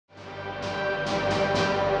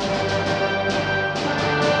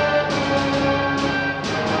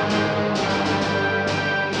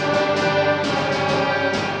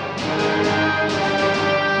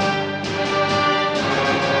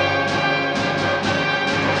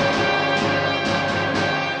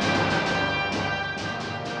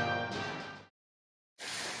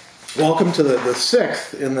Welcome to the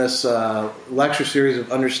sixth in this lecture series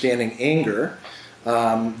of Understanding Anger.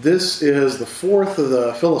 This is the fourth of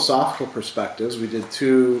the philosophical perspectives. We did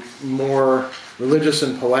two more religious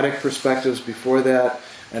and poetic perspectives before that,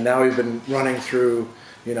 and now we've been running through,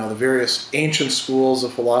 the various ancient schools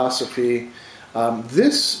of philosophy.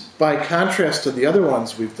 This, by contrast to the other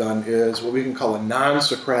ones we've done, is what we can call a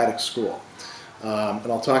non-Socratic school.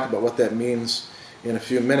 And I'll talk about what that means in a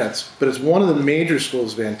few minutes, but it's one of the major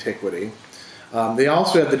schools of antiquity. They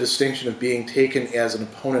also have the distinction of being taken as an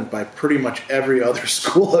opponent by pretty much every other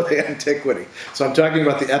school of antiquity. So I'm talking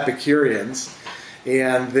about the Epicureans,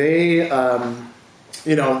 and they,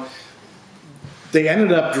 they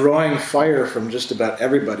ended up drawing fire from just about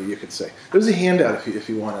everybody, you could say. There's a handout if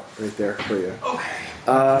you want it right there for you.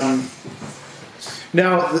 Okay.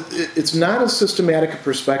 Now, it's not as systematic a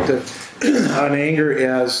perspective on anger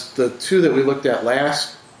as the two that we looked at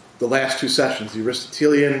the last two sessions, the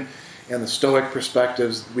Aristotelian and the Stoic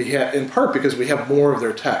perspectives. We have, in part because we have more of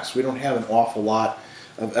their texts. We don't have an awful lot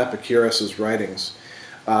of Epicurus's writings.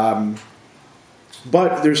 But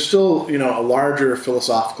there's still, a larger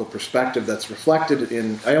philosophical perspective that's reflected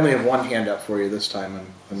in. I only have one handout for you this time.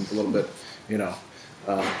 I'm a little bit,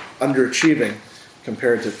 underachieving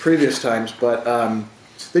compared to previous times, but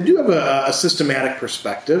they do have a systematic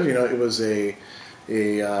perspective. It was a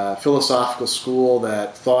philosophical school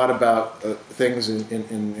that thought about things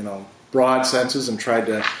in broad senses and tried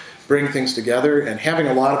to bring things together, and having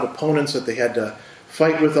a lot of opponents that they had to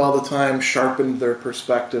fight with all the time sharpened their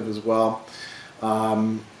perspective as well.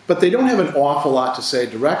 But they don't have an awful lot to say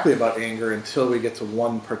directly about anger until we get to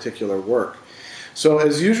one particular work. So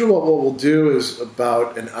as usual, what we'll do is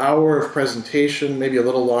about an hour of presentation, maybe a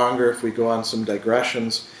little longer if we go on some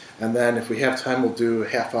digressions, and then if we have time, we'll do a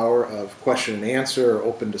half hour of question and answer or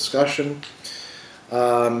open discussion.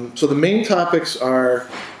 So the main topics are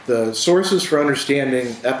the sources for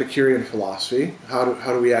understanding Epicurean philosophy. How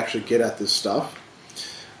do we actually get at this stuff?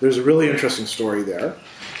 There's a really interesting story there.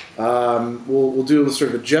 We'll do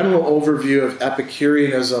sort of a general overview of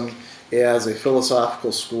Epicureanism as a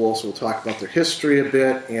philosophical school, so we'll talk about their history a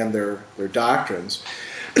bit and their doctrines.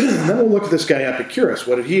 And then we'll look at this guy Epicurus.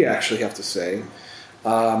 What did he actually have to say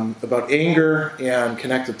about anger and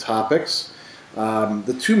connected topics?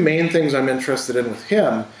 The two main things I'm interested in with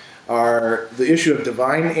him are the issue of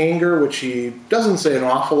divine anger, which he doesn't say an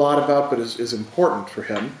awful lot about, but is important for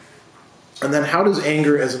him. And then how does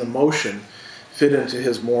anger as an emotion fit into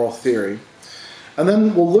his moral theory? And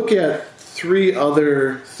then we'll look at three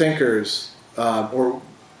other thinkers, or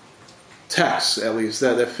texts at least,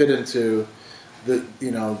 that fit into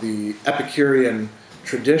the Epicurean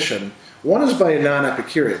tradition. One is by a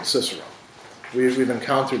non-Epicurean, Cicero. We've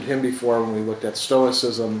encountered him before when we looked at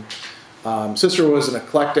Stoicism. Cicero was an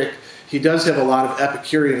eclectic. He does have a lot of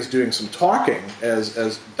Epicureans doing some talking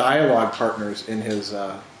as dialogue partners in his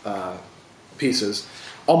pieces.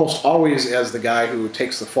 Almost always as the guy who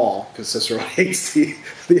takes the fall, because Cicero hates the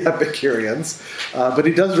Epicureans. But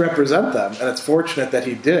he does represent them, and it's fortunate that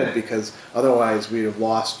he did, because otherwise we'd have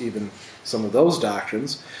lost even some of those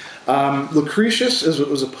doctrines. Lucretius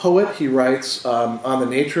was a poet. He writes on the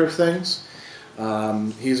nature of things.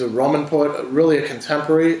 He's a Roman poet, really a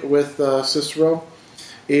contemporary with Cicero.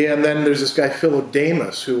 And then there's this guy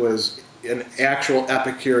Philodemus, who was an actual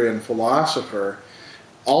Epicurean philosopher,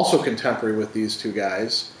 also contemporary with these two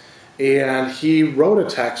guys, and he wrote a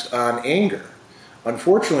text on anger.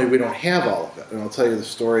 Unfortunately, we don't have all of it, and I'll tell you the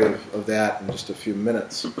story of that in just a few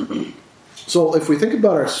minutes. So if we think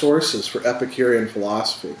about our sources for Epicurean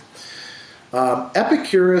philosophy,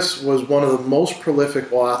 Epicurus was one of the most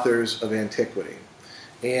prolific authors of antiquity,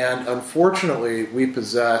 and unfortunately, we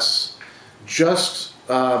possess just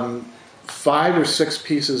 5 or 6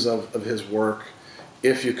 pieces of his work,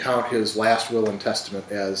 if you count his last will and testament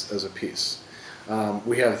as a piece.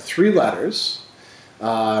 We have 3 letters, 2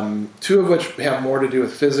 of which have more to do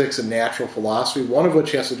with physics and natural philosophy, one of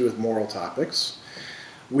which has to do with moral topics.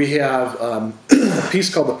 We have a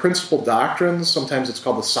piece called the Principal Doctrines. Sometimes it's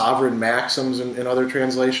called the Sovereign Maxims in other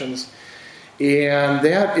translations. And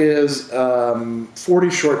that is 40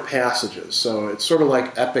 short passages. So it's sort of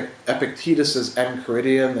like Epictetus's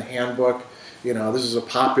Enchiridion, the handbook. This is a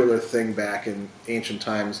popular thing back in ancient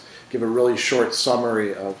times, give a really short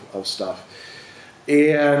summary of stuff.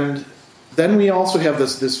 And then we also have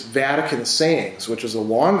this Vatican Sayings, which is a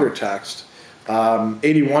longer text,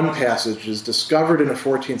 81 passages, discovered in a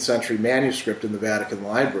 14th century manuscript in the Vatican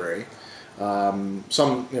Library,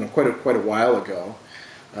 quite a while ago.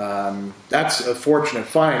 That's a fortunate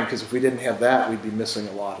find, because if we didn't have that, we'd be missing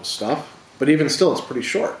a lot of stuff. But even still, it's pretty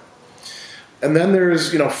short. And then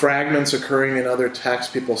there's, fragments occurring in other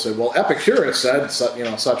texts. People say, well, Epicurus said,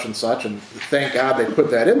 such and such, and thank God they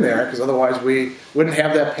put that in there, because otherwise we wouldn't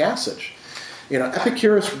have that passage.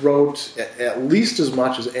 Epicurus wrote at least as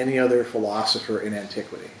much as any other philosopher in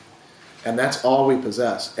antiquity. And that's all we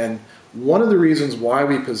possess. And one of the reasons why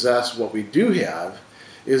we possess what we do have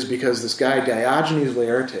is because this guy, Diogenes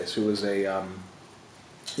Laertes, who was he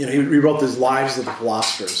wrote these Lives of the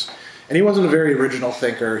Philosophers. And he wasn't a very original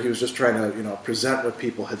thinker. He was just trying to, present what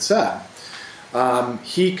people had said.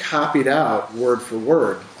 He copied out, word for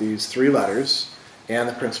word, these 3 letters and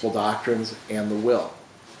the principal doctrines and the will.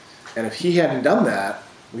 And if he hadn't done that,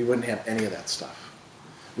 we wouldn't have any of that stuff.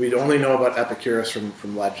 We'd only know about Epicurus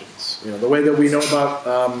from legends. The way that we know about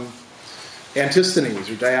Antisthenes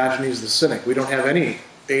or Diogenes the Cynic. We don't have any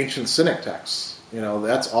ancient Cynic texts.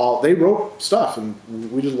 That's all. They wrote stuff,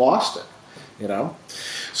 and we just lost it.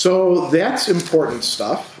 So that's important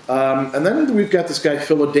stuff. And then we've got this guy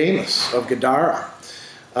Philodemus of Gadara.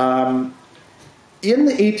 In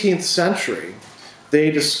the 18th century,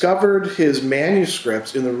 they discovered his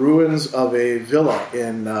manuscripts in the ruins of a villa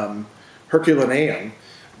in Herculaneum,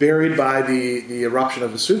 buried by the eruption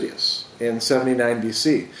of Vesuvius in 79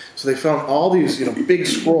 BC. So they found all these, big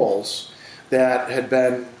scrolls that had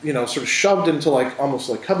been, sort of shoved into almost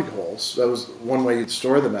like cubby holes. That was one way you'd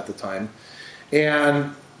store them at the time.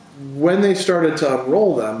 And when they started to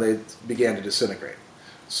unroll them, they began to disintegrate.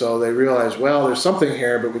 So they realized, well, there's something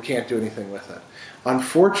here, but we can't do anything with it.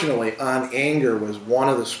 Unfortunately, On Anger was one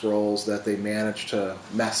of the scrolls that they managed to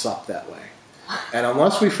mess up that way. And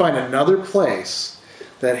unless we find another place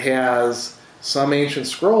that has some ancient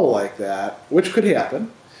scroll like that, which could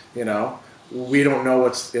happen, we don't know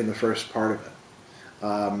what's in the first part of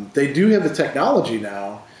it. They do have the technology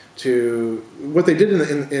now to, what they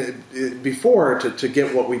did before to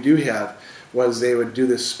get what we do have was they would do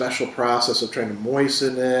this special process of trying to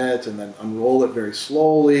moisten it and then unroll it very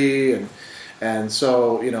slowly, and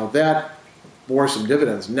so that bore some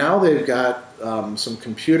dividends. Now they've got some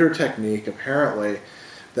computer technique apparently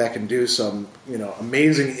that can do some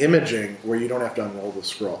amazing imaging where you don't have to unroll the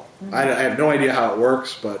scroll. Mm-hmm. I have no idea how it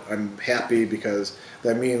works, but I'm happy because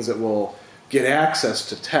that means that we'll get access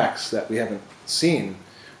to texts that we haven't seen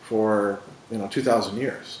for 2,000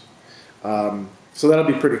 years. So that'll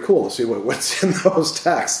be pretty cool to see what's in those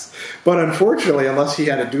texts. But unfortunately, unless he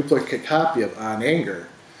had a duplicate copy of On Anger,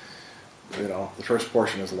 the first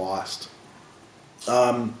portion is lost.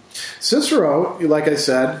 Cicero, like I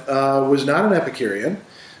said, was not an Epicurean.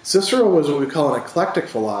 Cicero was what we call an eclectic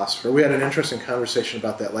philosopher. We had an interesting conversation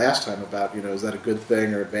about that last time about, is that a good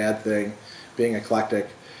thing or a bad thing, being eclectic.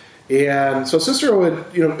 And so Cicero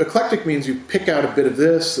would, eclectic means you pick out a bit of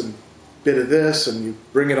this and bit of this and you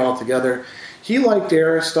bring it all together. He liked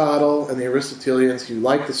Aristotle and the Aristotelians. He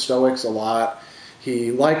liked the Stoics a lot.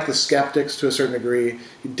 He liked the skeptics to a certain degree.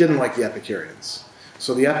 He didn't like the Epicureans.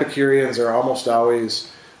 So the Epicureans are almost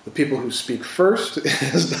always the people who speak first in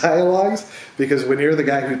his dialogues, because when you're the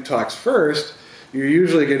guy who talks first, you're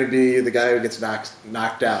usually going to be the guy who gets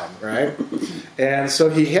knocked down, right? And so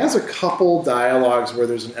he has a couple dialogues where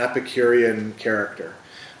there's an Epicurean character.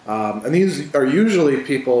 And these are usually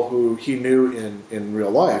people who he knew in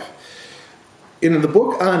real life. In the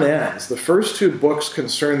book On Ends, the first 2 books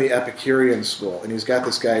concern the Epicurean school, and he's got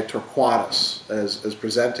this guy Torquatus as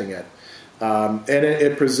presenting it. And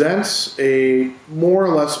it presents a more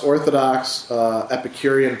or less orthodox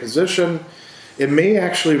Epicurean position. It may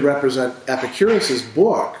actually represent Epicurus's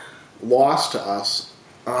book, lost to us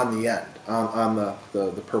on the end, on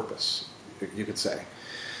the purpose, you could say.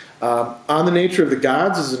 On the nature of the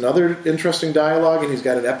gods is another interesting dialogue, and he's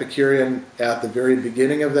got an Epicurean at the very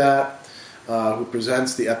beginning of that, who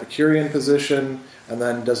presents the Epicurean position and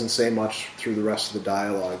then doesn't say much through the rest of the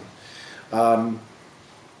dialogue.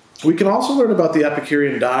 We can also learn about the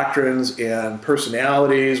Epicurean doctrines and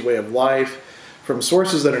personalities, way of life, from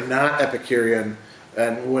sources that are not Epicurean.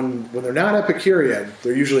 And when they're not Epicurean,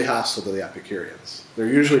 they're usually hostile to the Epicureans.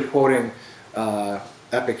 They're usually quoting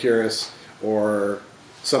Epicurus or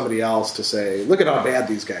somebody else to say, look at how bad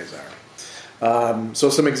these guys are. So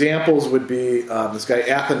some examples would be this guy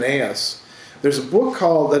Athenaeus. There's a book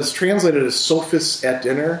that is translated as Sophists at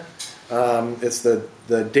Dinner. It's the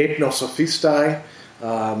Deipnosophistai.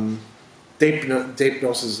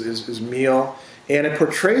 Deipnos is meal. And it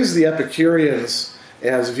portrays the Epicureans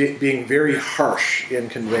as being very harsh in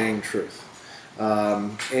conveying truth.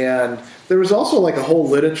 And there was also a whole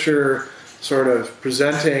literature sort of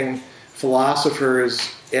presenting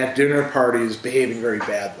philosophers at dinner parties behaving very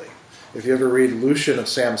badly. If you ever read Lucian of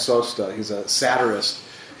Samosata, he's a satirist.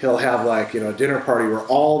 he'll have like, a dinner party where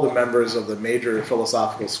all the members of the major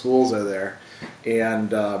philosophical schools are there. And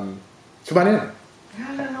come on in.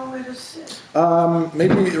 I don't know where to sit.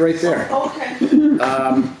 Maybe right there. Okay.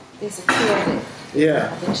 There's a chair there.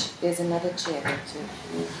 Yeah. There's another chair there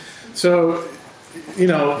too. So,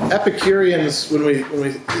 Epicureans, when we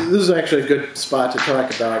this is actually a good spot to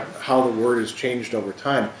talk about how the word has changed over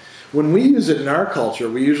time. When we use it in our culture,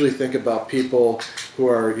 we usually think about people who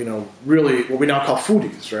are, really what we now call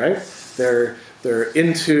foodies, right? They're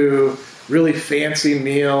into really fancy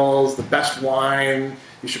meals, the best wine.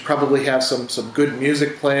 You should probably have some good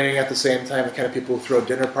music playing at the same time, the kind of people who throw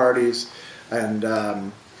dinner parties. And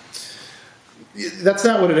that's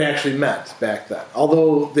not what it actually meant back then.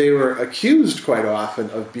 Although they were accused quite often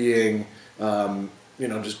of being,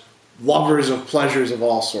 just lovers of pleasures of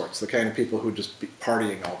all sorts, the kind of people who just be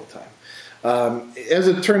partying all the time. As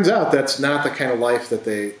it turns out, that's not the kind of life that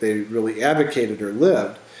they really advocated or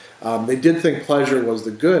lived. They did think pleasure was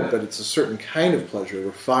the good, but it's a certain kind of pleasure, a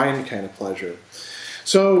refined kind of pleasure.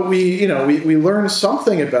 So we learn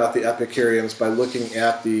something about the Epicureans by looking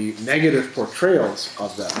at the negative portrayals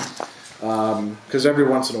of them, because every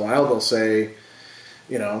once in a while they'll say,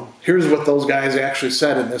 here's what those guys actually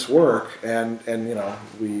said in this work, and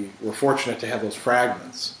we were fortunate to have those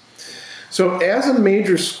fragments. So as a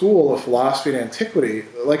major school of philosophy and antiquity,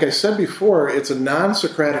 like I said before, it's a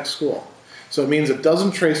non-Socratic school. So it means it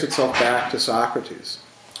doesn't trace itself back to Socrates.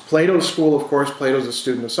 Plato's school, of course, Plato's a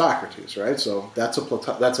student of Socrates, right? So that's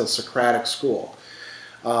a Socratic school.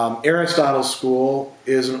 Aristotle's school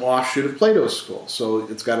is an offshoot of Plato's school, so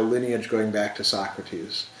it's got a lineage going back to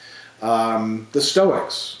Socrates. The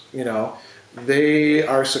Stoics, they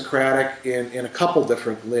are Socratic in a couple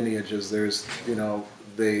different lineages. There's,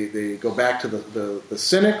 they go back to the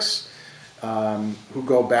Cynics, who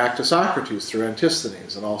go back to Socrates through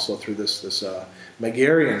Antisthenes, and also through this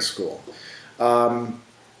Megarian school.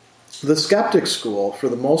 The Skeptic school, for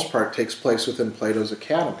the most part, takes place within Plato's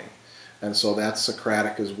academy, and so that's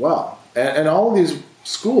Socratic as well. And all of these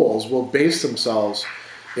schools will base themselves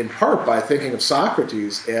in part by thinking of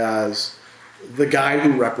Socrates as the guy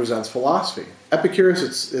who represents philosophy.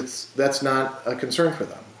 Epicurus, that's not a concern for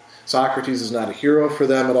them. Socrates is not a hero for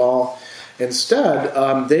them at all. Instead,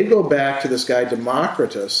 they go back to this guy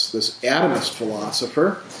Democritus, this atomist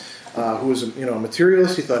philosopher, who was a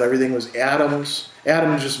materialist. He thought everything was atoms.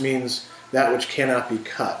 Atom just means that which cannot be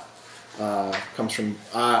cut. Comes from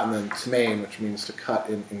and then tmein, which means to cut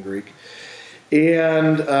in Greek.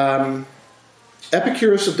 And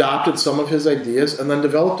Epicurus adopted some of his ideas and then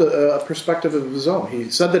developed a perspective of his own. He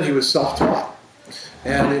said that he was self-taught.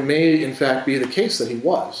 And it may, in fact, be the case that he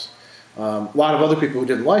was. A lot of other people who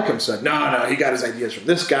didn't like him said, no, he got his ideas from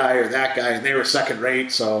this guy or that guy, and they were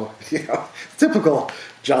second-rate, so, typical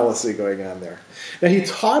jealousy going on there. Now, he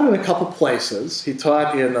taught in a couple places. He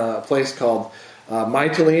taught in a place called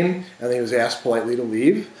Mytilene, and he was asked politely to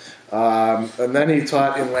leave. And then he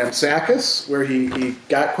taught in Lampsacus, where he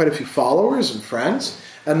got quite a few followers and friends.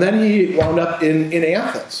 And then he wound up in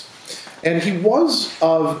Athens. And he was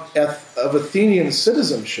of Athenian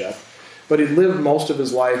citizenship, but he lived most of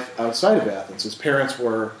his life outside of Athens. His parents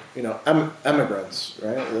were, emigrants,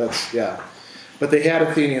 right? But they had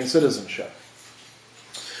Athenian citizenship.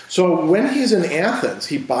 So when he's in Athens,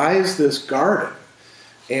 he buys this garden.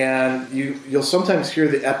 And you'll sometimes hear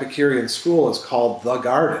the Epicurean school is called the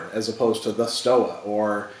garden, as opposed to the Stoa,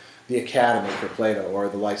 or the Academy for Plato, or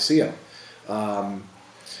the Lyceum. And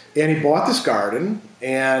he bought this garden,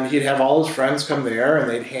 and he'd have all his friends come there, and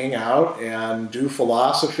they'd hang out and do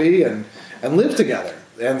philosophy and live together.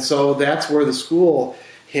 And so that's where the school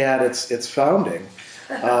had its founding.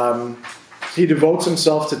 He devotes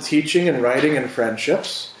himself to teaching and writing and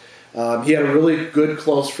friendships. He had a really good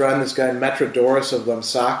close friend, this guy Metrodorus of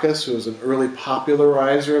Lampsacus, who was an early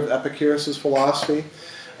popularizer of Epicurus' philosophy.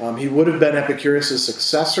 He would have been Epicurus'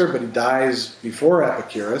 successor, but he dies before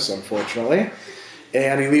Epicurus, unfortunately.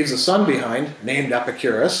 And he leaves a son behind, named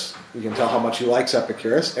Epicurus. You can tell how much he likes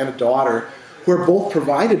Epicurus, and a daughter, who are both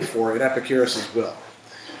provided for in Epicurus' will.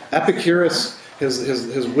 Epicurus,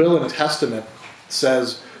 his will and testament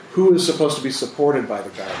says who is supposed to be supported by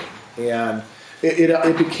the garden. And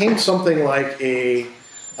it became something like a,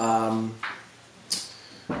 I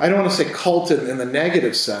don't want to say cult in the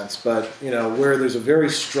negative sense, but, where there's a very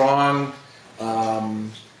strong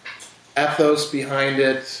ethos behind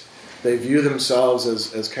it. They view themselves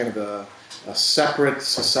as kind of a separate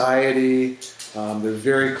society. They're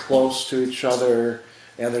very close to each other,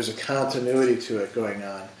 and there's a continuity to it going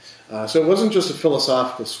on. So it wasn't just a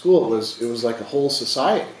philosophical school, it was like a whole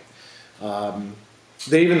society.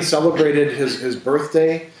 They even celebrated his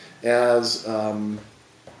birthday as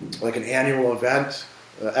like an annual event.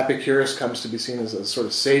 Epicurus comes to be seen as a sort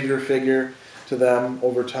of savior figure to them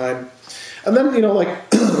over time. And then, like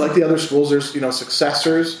like the other schools, there's,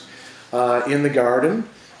 successors in the garden.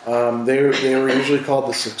 They were usually called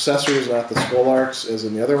the successors, not the scholarchs, as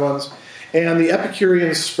in the other ones. And the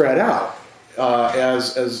Epicureans spread out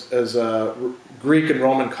as Greek and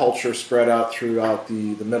Roman culture spread out throughout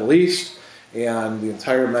the Middle East and the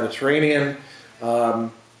entire Mediterranean.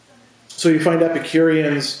 So you find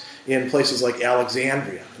Epicureans in places like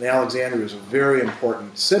Alexandria. And Alexandria was a very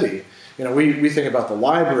important city. We think about the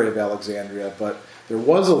Library of Alexandria, but there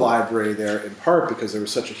was a library there in part because there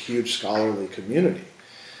was such a huge scholarly community.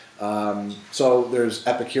 So there's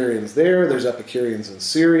Epicureans there's Epicureans in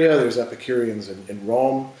Syria, there's Epicureans in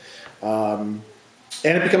Rome. And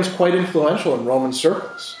it becomes quite influential in Roman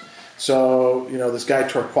circles. So, this guy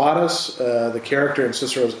Torquatus, the character in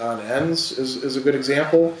Cicero's On Ens, is a good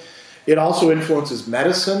example. It also influences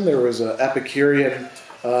medicine. There was an Epicurean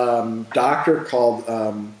doctor called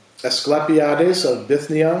Asclepiades of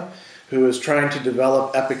Bithynia, who is trying to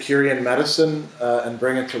develop Epicurean medicine and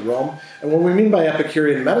bring it to Rome. And what we mean by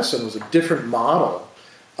Epicurean medicine was a different model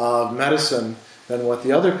of medicine than what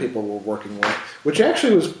the other people were working with, which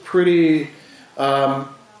actually was pretty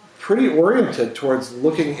oriented towards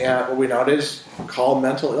looking at what we nowadays call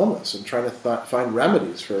mental illness and trying to find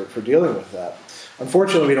remedies for dealing with that.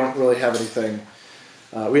 Unfortunately, we don't really have anything.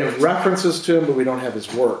 We have references to him, but we don't have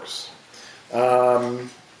his works.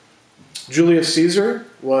 Julius Caesar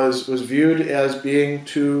was viewed as being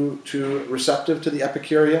too receptive to the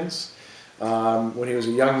Epicureans. When he was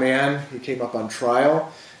a young man, he came up on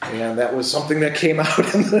trial, and that was something that came out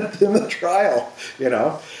in the trial,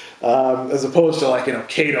 as opposed to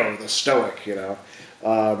Cato, the Stoic,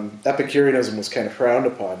 Epicureanism was kind of frowned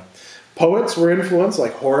upon. Poets were influenced,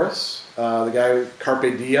 like Horace, the guy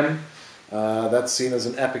Carpe Diem. That's seen as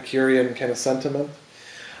an Epicurean kind of sentiment.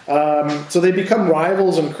 So they become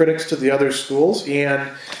rivals and critics to the other schools. And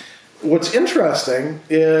what's interesting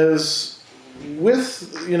is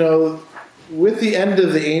with the end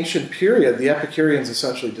of the ancient period, the Epicureans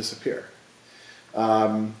essentially disappear. We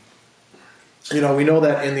know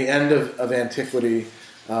that in the end of antiquity,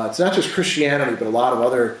 it's not just Christianity, but a lot of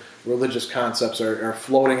other religious concepts are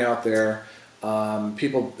floating out there.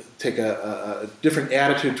 People take a different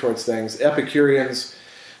attitude towards things. The Epicureans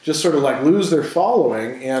just sort of lose their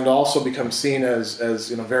following and also become seen as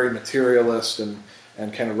very materialist and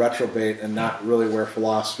kind of retrobate and not really where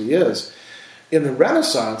philosophy is. In the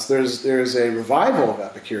Renaissance, there's a revival of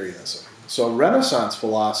Epicureanism. So Renaissance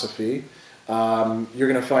philosophy, you're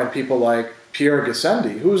going to find people like Pierre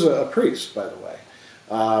Gassendi, who's a priest, by the way,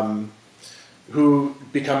 who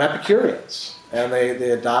become Epicureans. And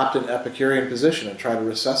they adopt an Epicurean position and try to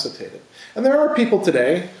resuscitate it. And there are people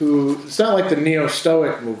today who, it's not like the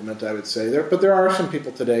Neo-Stoic movement, I would say, but there are some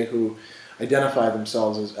people today who identify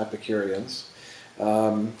themselves as Epicureans.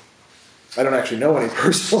 I don't actually know any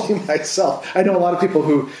personally myself. I know a lot of people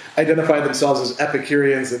who identify themselves as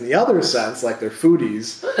Epicureans in the other sense, like they're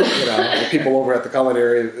foodies, like people over at the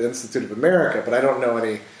Culinary Institute of America, but I don't know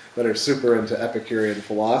any that are super into Epicurean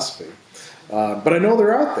philosophy. But I know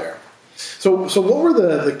they're out there. So what were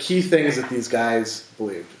the key things that these guys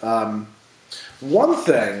believed? One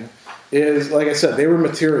thing is, like I said, they were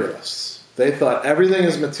materialists. They thought everything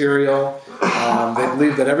is material. They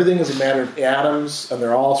believed that everything is a matter of atoms, and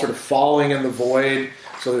they're all sort of falling in the void.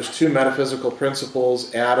 So there's two metaphysical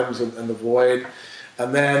principles, atoms and the void.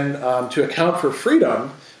 And then to account for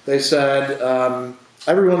freedom, they said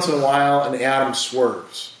every once in a while an atom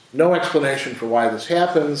swerves. No explanation for why this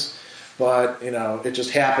happens. But, it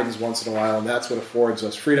just happens once in a while, and that's what affords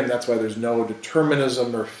us freedom. That's why there's no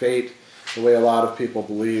determinism or fate, the way a lot of people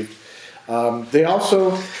believed. They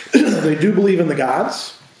also, they do believe in the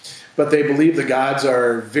gods, but they believe the gods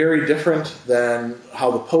are very different than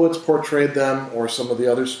how the poets portrayed them or some of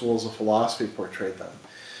the other schools of philosophy portrayed them.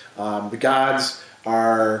 The gods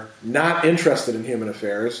are not interested in human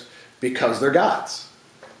affairs because they're gods.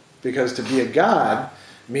 Because to be a god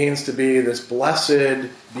means to be this blessed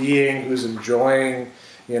being who's enjoying,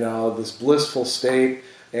 this blissful state,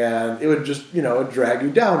 and it would just, drag you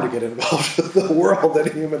down to get involved with the world and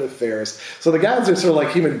human affairs. So the gods are sort of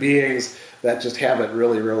like human beings that just have it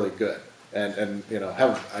really, really good, and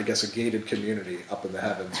have, I guess, a gated community up in the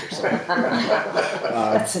heavens or something.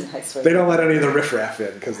 That's a nice way. They don't let any of the riffraff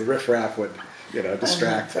in because the riffraff would,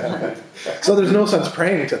 distract them. So there's no sense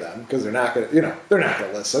praying to them because they're not going to, they're not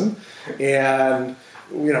going to listen. And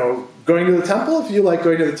going to the temple, if you like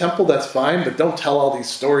going to the temple, that's fine, but don't tell all these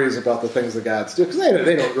stories about the things the gods do, because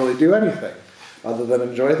they don't really do anything other than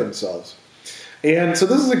enjoy themselves. And so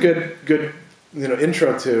this is a good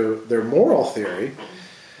intro to their moral theory,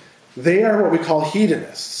 they are what we call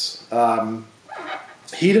hedonists.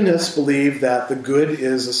 Hedonists believe that the good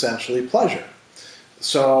is essentially pleasure.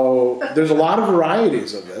 So there's a lot of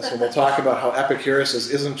varieties of this, and we'll talk about how Epicurus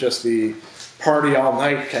isn't just the party all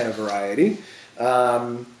night kind of variety.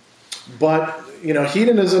 But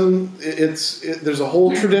hedonism, there's a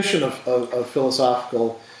whole tradition of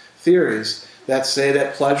philosophical theories that say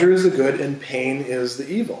that pleasure is the good and pain is the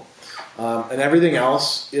evil. And everything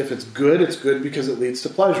else, if it's good because it leads to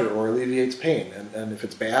pleasure or alleviates pain. And if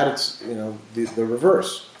it's bad, it's the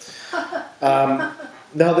reverse.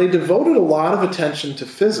 Now, they devoted a lot of attention to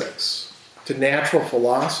physics, to natural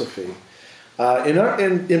philosophy,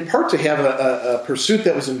 in part to have a pursuit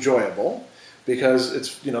that was enjoyable, because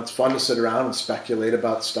it's fun to sit around and speculate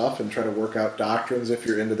about stuff and try to work out doctrines if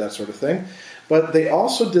you're into that sort of thing. But they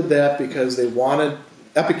also did that because they wanted,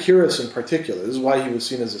 Epicurus in particular, this is why he was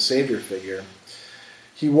seen as a savior figure,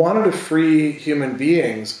 he wanted to free human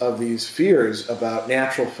beings of these fears about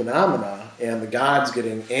natural phenomena and the gods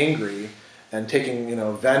getting angry and taking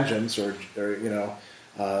vengeance or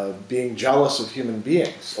being jealous of human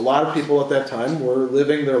beings. A lot of people at that time were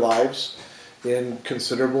living their lives in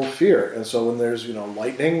considerable fear. And so when there's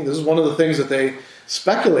lightning, this is one of the things that they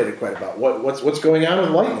speculated quite about. What's going on with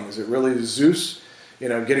lightning? Is it really Zeus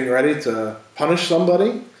getting ready to punish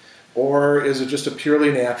somebody? Or is it just a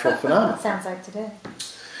purely natural phenomenon? Sounds like today.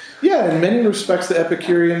 Yeah, in many respects the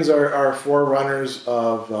Epicureans are forerunners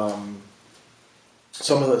of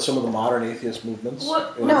some of the modern atheist movements.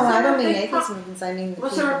 No, I don't mean atheist movements. I mean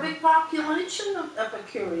was there a big population of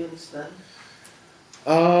Epicureans then?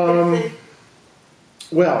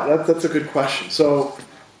 Well, that's a good question. So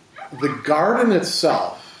the garden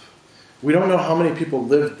itself, we don't know how many people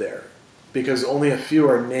lived there because only a few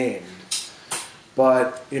are named.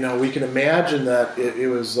 But we can imagine that it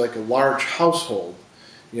was like a large household.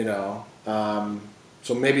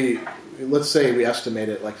 So maybe, let's say we estimate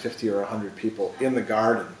it like 50 or 100 people in the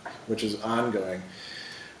garden, which is ongoing.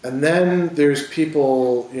 And then there's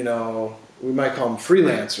people, we might call them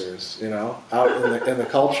freelancers, out in the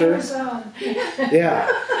culture. Yeah.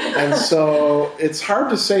 And so it's hard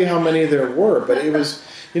to say how many there were, but it was,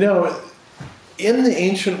 in the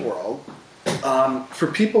ancient world, for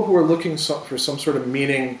people who are looking for some sort of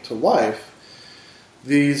meaning to life,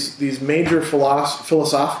 these major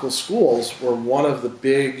philosophical schools were one of the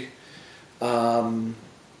big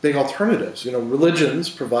alternatives. Religions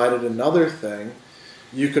provided another thing.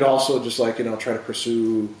 You could also just try to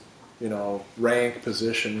pursue, rank,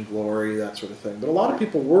 position, glory, that sort of thing. But a lot of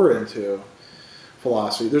people were into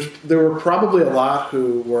philosophy. There were probably a lot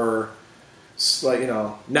who were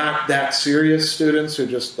not that serious students who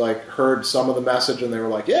just heard some of the message and they were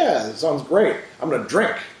like, yeah, it sounds great. I'm going to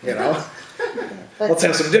drink, Let's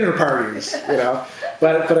have some dinner parties,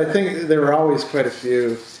 But I think there were always quite a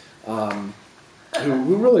few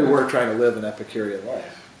who really were trying to live an Epicurean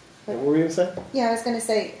life. What were you going to say? Yeah, I was going to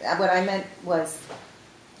say, what I meant was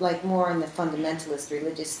more in the fundamentalist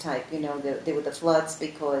religious type, there were the floods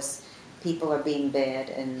because people are being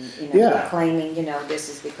bad and, they're claiming, this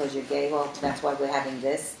is because you're gay. Well, that's why we're having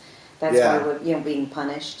this. That's why we're, being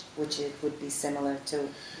punished, which would be similar to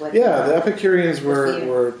what... Yeah, the Epicureans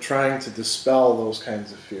were trying to dispel those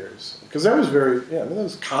kinds of fears. Because that was that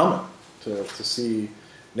was common to see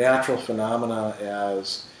natural phenomena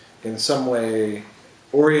as, in some way,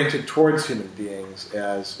 oriented towards human beings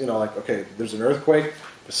as, okay, there's an earthquake,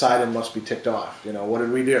 Poseidon must be ticked off. What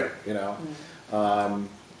did we do?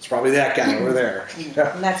 It's probably that guy over there.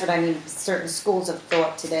 And that's what I mean. Certain schools of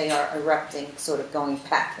thought today are erupting, sort of going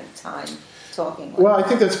back in time, talking. Well, I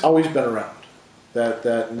think that's always been around.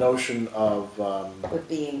 That notion of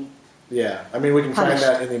being. Yeah, I mean we can find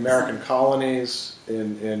that in the American colonies,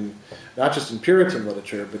 in not just in Puritan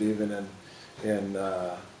literature, but even in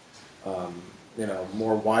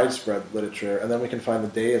more widespread literature. And then we can find the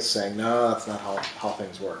deists saying, no, that's not how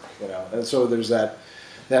things work. And so there's that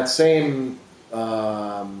same.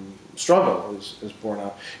 Struggle is born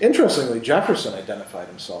out. Interestingly, Jefferson identified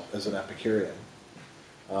himself as an Epicurean.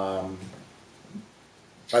 I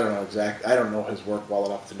don't know his work well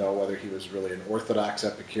enough to know whether he was really an orthodox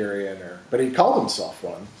Epicurean but he called himself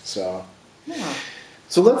one. So,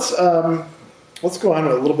 So let's go on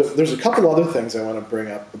a little bit. There's a couple other things I want to bring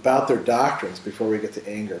up about their doctrines before we get to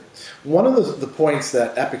anger. One of the points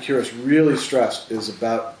that Epicurus really stressed is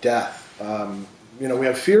about death. We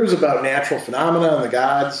have fears about natural phenomena and the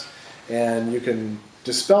gods, and you can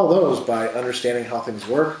dispel those by understanding how things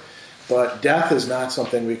work, but death is not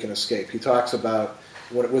something we can escape. He talks about,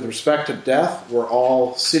 with respect to death, we're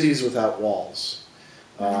all cities without walls.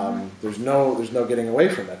 There's no getting away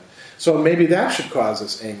from it. So maybe that should cause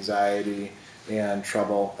us anxiety and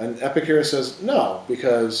trouble. And Epicurus says no,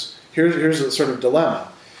 because here's a sort of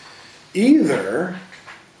dilemma. Either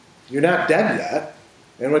you're not dead yet,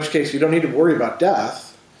 in which case you don't need to worry about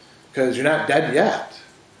death, because you're not dead yet.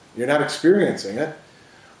 You're not experiencing it.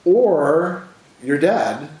 Or you're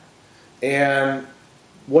dead, and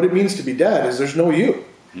what it means to be dead is there's no you.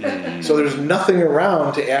 So there's nothing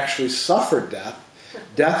around to actually suffer death.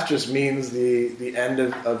 Death just means the end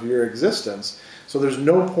of your existence. So there's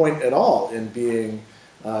no point at all in being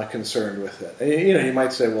concerned with it. And, you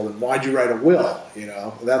might say, well, then why'd you write a will?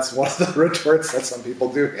 That's one of the retorts that some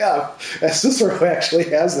people do have. Cicero actually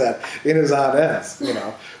has that in his On Ends,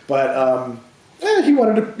 But he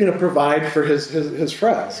wanted to, provide for his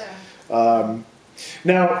friends.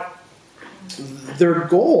 Now, their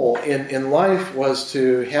goal in life was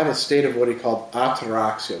to have a state of what he called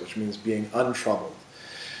ataraxia, which means being untroubled.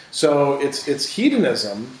 So it's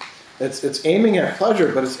hedonism. It's aiming at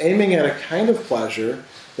pleasure, but it's aiming at a kind of pleasure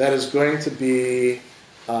that is going to be,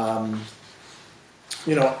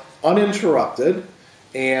 uninterrupted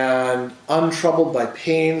and untroubled by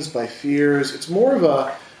pains, by fears. It's more of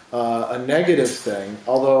a negative thing,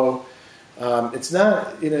 although it's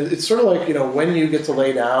not. It's sort of like when you get to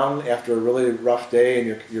lay down after a really rough day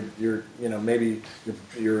and you're maybe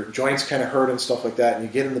your joints kind of hurt and stuff like that, and you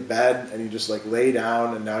get in the bed and you just like lay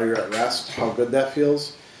down and now you're at rest. How good that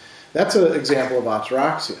feels. That's an example of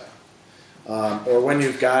ataraxia. Or when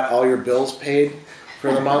you've got all your bills paid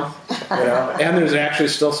for the month, and there's actually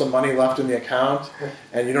still some money left in the account,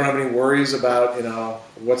 and you don't have any worries about,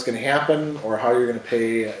 what's going to happen or how you're going to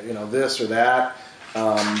pay, this or that.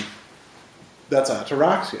 That's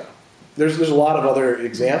ataraxia. There's a lot of other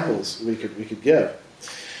examples we could give.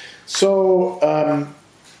 So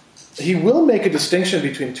he will make a distinction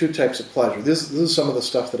between two types of pleasure. This is some of the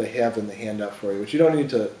stuff that I have in the handout for you, which you don't need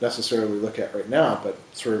to necessarily look at right now, but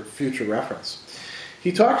for future reference.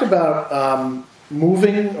 He talked about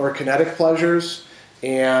moving or kinetic pleasures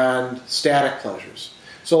and static pleasures.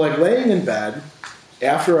 So like laying in bed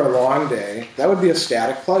after a long day, that would be a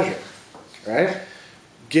static pleasure, right?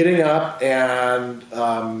 Getting up and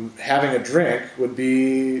having a drink would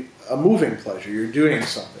be a moving pleasure. You're doing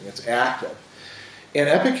something. It's active. And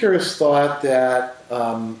Epicurus thought that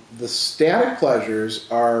the static pleasures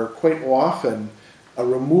are quite often a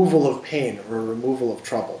removal of pain or a removal of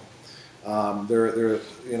trouble. They're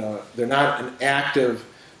not an active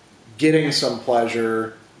getting some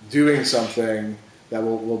pleasure, doing something that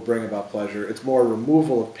will bring about pleasure. It's more a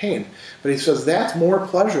removal of pain. But he says that's more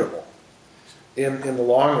pleasurable in the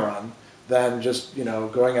long run than just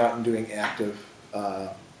going out and doing active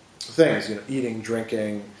things. Eating,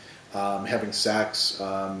 drinking. Having sex,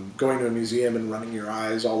 going to a museum and running your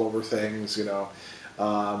eyes all over things,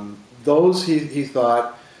 those he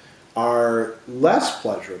thought are less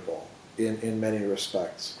pleasurable in many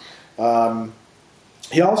respects.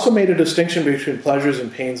 He also made a distinction between pleasures and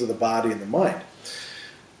pains of the body and the mind.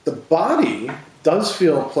 The body does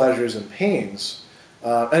feel pleasures and pains,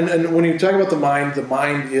 and when you talk about the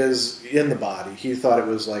mind is in the body. He thought it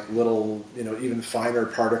was like little, even finer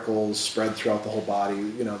particles spread throughout the whole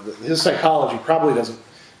body. His psychology probably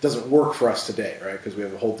doesn't work for us today, right? Because we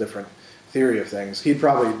have a whole different theory of things. He'd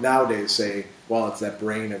probably nowadays say, well, it's that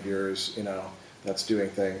brain of yours, that's doing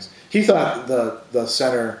things. He thought the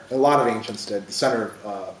center, a lot of ancients did, the center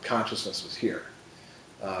of consciousness was here,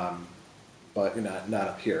 but not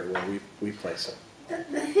up here where we place it.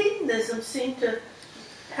 The hedonism seemed to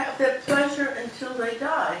have their pleasure until they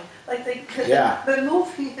die. Like they're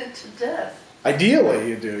moving into death. Ideally,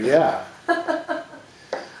 you do, yeah.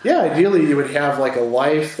 Yeah, ideally you would have like a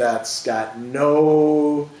life that's got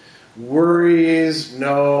no worries,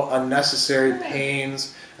 no unnecessary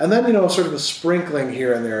pains, and then, sort of a sprinkling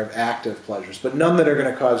here and there of active pleasures, but none that are going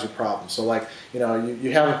to cause you problems. So like, you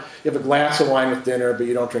have a glass of wine with dinner, but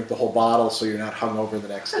you don't drink the whole bottle, so you're not hungover the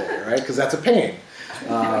next day, right? Because that's a pain.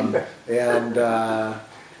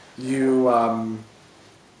 You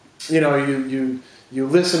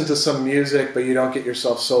listen to some music, but you don't get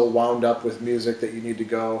yourself so wound up with music that you need to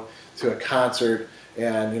go to a concert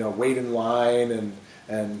and wait in line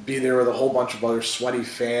and be there with a whole bunch of other sweaty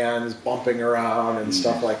fans bumping around and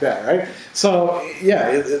stuff like that, right? So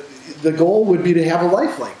yeah, the goal would be to have a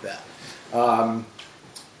life like that.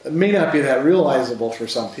 It may not be that realizable for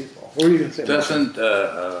some people. What are you going to say? Doesn't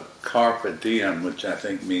carpe diem, which I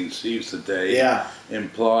think means seize the day,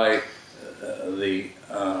 imply the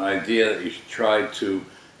idea that you should try to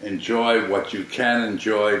enjoy what you can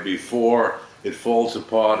enjoy before it falls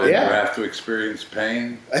apart and you have to experience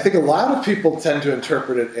pain? I think a lot of people tend to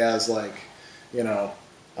interpret it as like,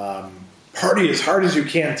 party as hard as you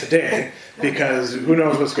can today, because who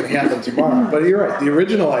knows what's going to happen tomorrow. But you're right. The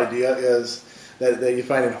original idea is that you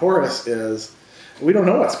find in Horace is we don't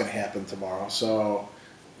know what's going to happen tomorrow, so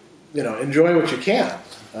enjoy what you can.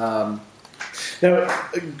 Now,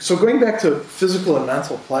 so going back to physical and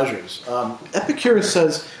mental pleasures, Epicurus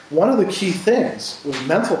says one of the key things with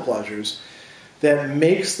mental pleasures that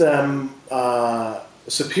makes them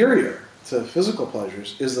superior to physical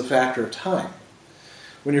pleasures is the factor of time.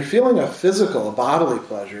 When you're feeling a bodily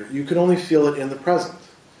pleasure, you can only feel it in the present.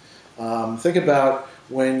 Think about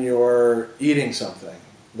when you're eating something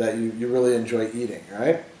that you really enjoy eating,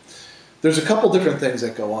 right? There's a couple different things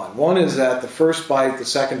that go on. One is that the first bite, the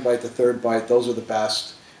second bite, the third bite, those are the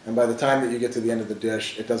best. And by the time that you get to the end of the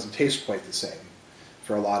dish, it doesn't taste quite the same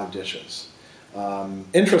for a lot of dishes.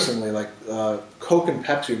 Interestingly, like Coke and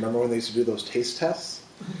Pepsi, remember when they used to do those taste tests?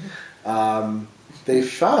 They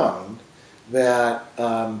found that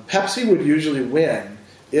Pepsi would usually win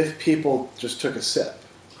if people just took a sip,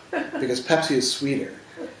 because Pepsi is sweeter.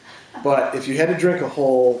 But if you had to drink a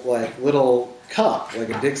whole little cup, like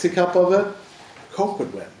a Dixie cup of it, Coke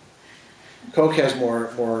would win. Coke has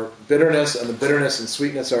more bitterness, and the bitterness and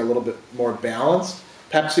sweetness are a little bit more balanced.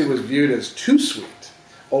 Pepsi was viewed as too sweet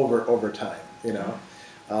over time,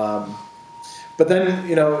 But then,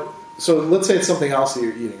 so let's say it's something else that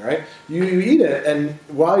you're eating, right? You eat it, and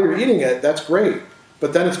while you're eating it, that's great,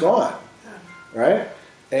 but then it's gone, right?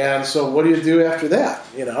 And so what do you do after that,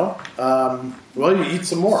 Well, you eat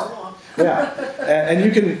some more. Yeah, and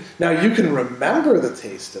you can remember the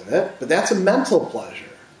taste of it, but that's a mental pleasure.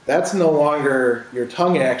 That's no longer your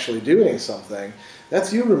tongue actually doing something.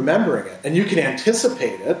 That's you remembering it, and you can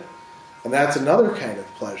anticipate it, and that's another kind of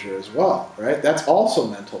pleasure as well, right? That's also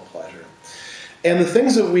mental pleasure. And the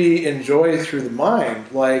things that we enjoy through the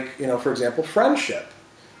mind, like, for example, friendship.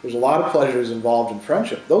 There's a lot of pleasures involved in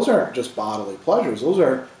friendship. Those aren't just bodily pleasures. Those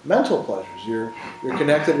are mental pleasures. You're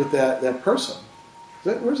connected with that person.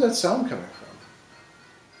 Where's that sound coming from?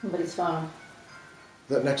 Somebody's phone.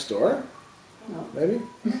 Is that next door? No. Maybe?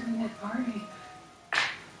 At party.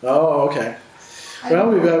 Oh, okay. Well,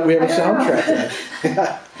 we have a soundtrack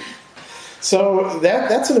then. So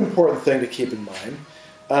that's an important thing to keep in mind.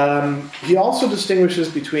 He also distinguishes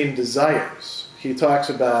between desires. He talks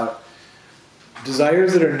about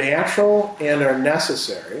desires that are natural and are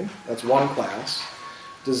necessary. That's one class.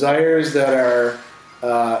 Desires that are...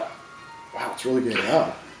 wow, it's really getting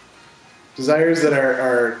out. Desires that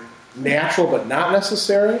are natural but not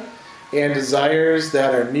necessary, and desires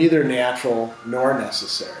that are neither natural nor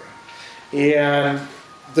necessary. And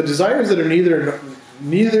the desires that are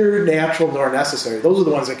neither natural nor necessary, those are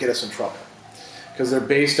the ones that get us in trouble, because they're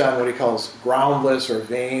based on what he calls groundless or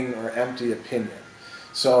vain or empty opinion.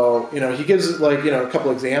 So, he gives a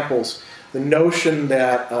couple examples. The notion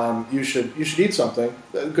that you should eat something,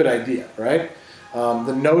 a good idea, right?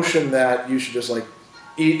 The notion that you should just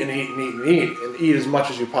eat and eat and eat and eat and eat as much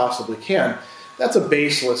as you possibly can, that's a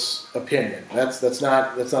baseless opinion. That's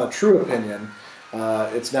not a true opinion.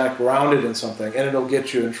 It's not grounded in something, and it'll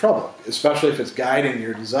get you in trouble, especially if it's guiding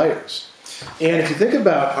your desires. And if you think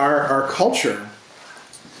about our culture,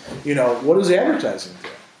 what does advertising do?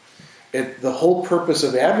 The whole purpose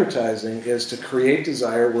of advertising is to create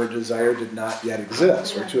desire where desire did not yet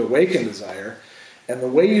exist, or to awaken desire. And the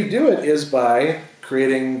way you do it is by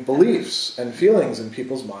creating beliefs and feelings in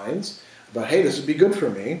people's minds about, hey, this would be good for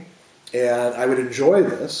me, and I would enjoy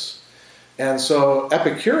this. And so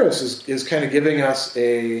Epicurus is kind of giving us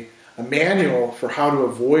a manual for how to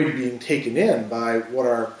avoid being taken in by what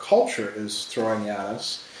our culture is throwing at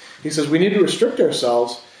us. He says we need to restrict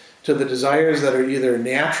ourselves to the desires that are either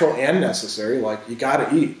natural and necessary, like you got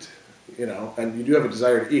to eat, and you do have a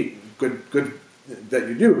desire to eat. Good that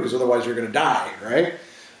you do, because otherwise you're going to die, right?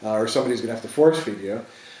 Or somebody's going to have to force feed you.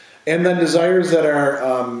 And then desires that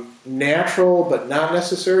are natural but not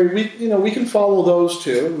necessary, we can follow those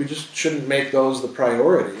too. We just shouldn't make those the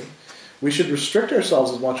priority. We should restrict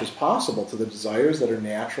ourselves as much as possible to the desires that are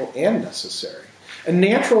natural and necessary. And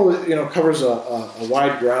natural, covers a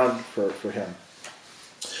wide ground for him.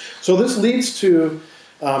 So this leads to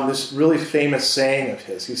this really famous saying of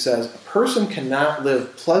his. He says, a person cannot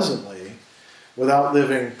live pleasantly without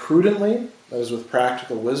living prudently, that is with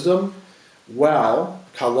practical wisdom, well,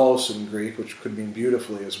 kalos in Greek, which could mean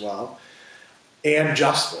beautifully as well, and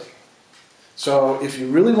justly. So if you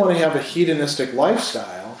really want to have a hedonistic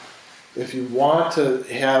lifestyle, if you want to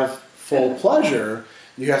have full pleasure,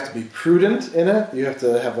 you have to be prudent in it, you have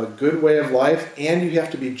to have a good way of life, and you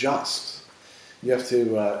have to be just. You have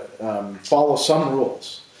to follow some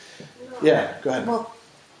rules. Yeah, go ahead. Well,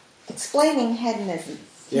 explaining hedonism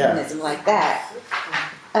like that,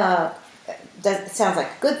 it sounds like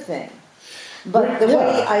a good thing. But the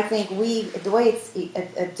way I think the way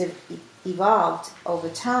it's evolved over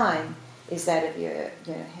time is that if you're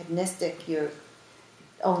hedonistic, you're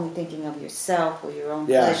only thinking of yourself or your own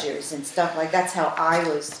pleasures and stuff like. That's how I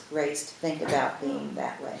was raised to think about being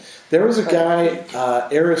that way. There was a guy,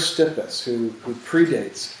 Aristippus, who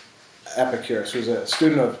predates Epicurus, who's a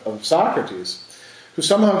student of Socrates, who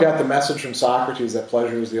somehow got the message from Socrates that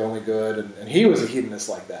pleasure is the only good, and he was a hedonist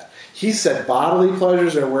like that. He said bodily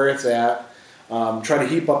pleasures are where it's at. Try to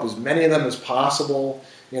heap up as many of them as possible.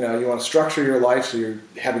 You want to structure your life so you're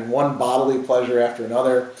having one bodily pleasure after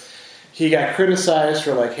another. He got criticized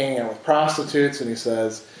for hanging out with prostitutes, and he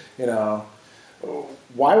says,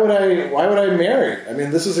 why would I marry? I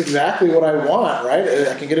mean, this is exactly what I want, right?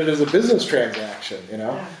 I can get it as a business transaction,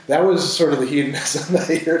 That was sort of the hedonism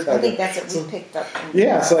that you're talking about. I think that's what we picked up.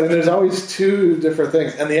 So there's always two different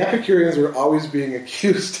things. And the Epicureans were always being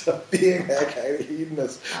accused of being that kind of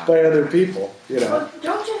hedonist by other people, Well,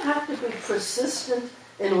 don't you have to be persistent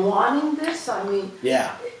in wanting this? I mean...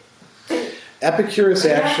 Yeah. Epicurus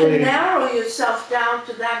actually... You have to narrow yourself down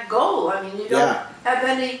to that goal. I mean, you don't have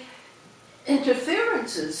any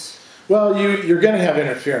interferences. Well, you're going to have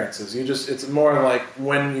interferences. It's more like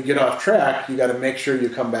when you get off track, you got to make sure you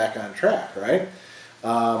come back on track, right?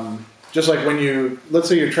 Just like when let's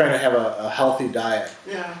say you're trying to have a healthy diet.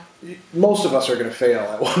 Yeah. Most of us are going to fail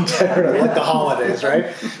at one time or another, like the holidays,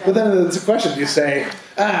 right? But then it's a question, do you say,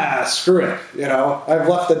 screw it, I've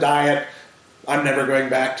left the diet, I'm never going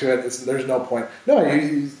back to it, there's no point. No,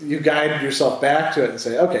 you guide yourself back to it and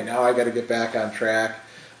say, okay, now I got to get back on track.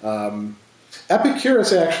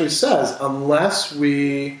 Epicurus actually says, unless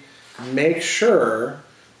we make sure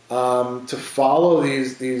to follow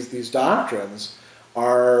these doctrines,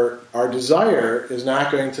 our desire is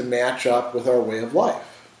not going to match up with our way of life.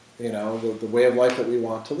 The way of life that we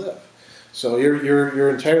want to live. So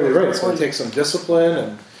you're entirely right. It's going to take some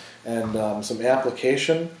discipline and some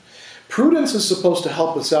application. Prudence is supposed to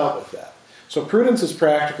help us out with that. So prudence is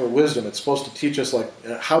practical wisdom. It's supposed to teach us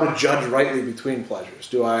how to judge rightly between pleasures.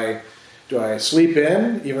 Do I sleep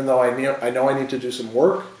in even though I know I need to do some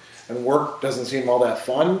work, and work doesn't seem all that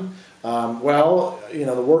fun?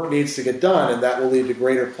 The work needs to get done, and that will lead to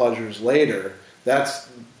greater pleasures later. That's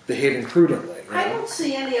behaving prudently. I don't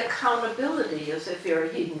see any accountability as if you're a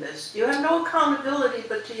hedonist. You have no accountability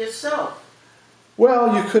but to yourself.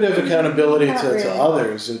 Well, you could have accountability to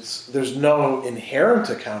others. There's no inherent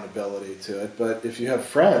accountability to it, but if you have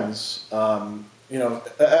friends,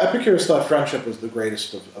 Epicurus thought friendship was the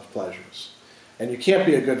greatest of pleasures. And you can't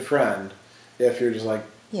be a good friend if you're just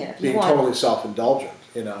being totally self-indulgent,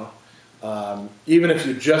 Even if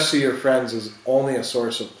you just see your friends as only a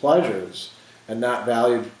source of pleasures and not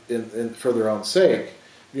valued for their own sake,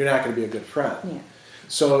 you're not going to be a good friend. Yeah.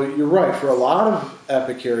 So you're right. For a lot of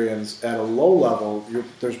Epicureans at a low level,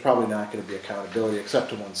 there's probably not going to be accountability except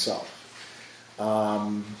to oneself.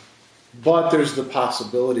 But there's the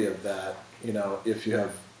possibility of that, if you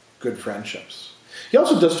have good friendships. He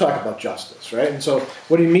also does talk about justice, right? And so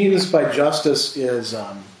what he means by justice is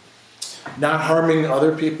not harming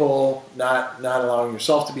other people, not allowing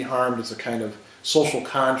yourself to be harmed. It's a kind of social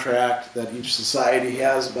contract that each society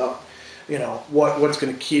has about what's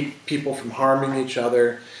going to keep people from harming each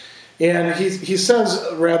other. And he says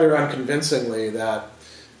rather unconvincingly that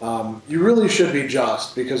you really should be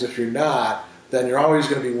just, because if you're not, then you're always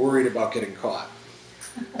going to be worried about getting caught.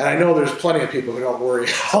 And I know there's plenty of people who don't worry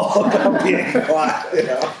at all about being caught,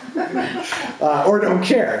 or don't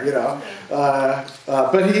care,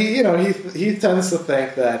 But he tends to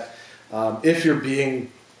think that if you're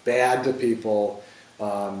being bad to people,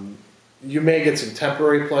 you may get some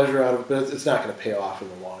temporary pleasure out of it, but it's not going to pay off in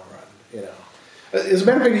the long run, As a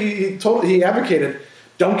matter of fact, he advocated,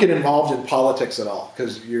 don't get involved in politics at all,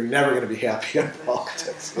 because you're never going to be happy in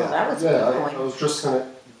politics. Well, that was a good point. I was just going to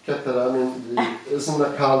get that. I mean, isn't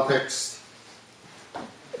the context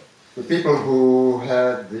the people who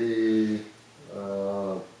had the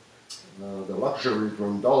luxury to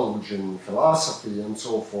indulge in philosophy and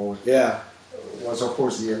so forth? Yeah, was of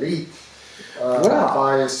course the elite.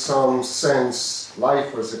 By some sense,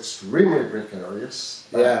 life was extremely precarious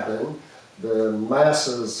back then. The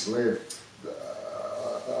masses lived,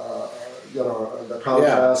 the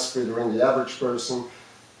contrast between the average person.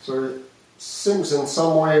 So it seems in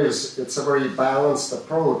some ways it's a very balanced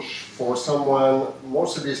approach for someone.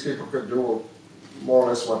 Most of these people could do more or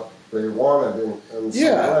less what they wanted in some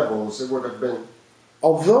levels. It would have been...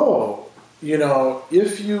 Although,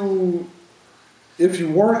 if you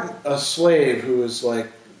weren't a slave who was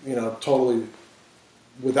totally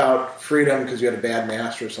without freedom because you had a bad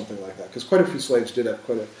master or something like that, because quite a few slaves did have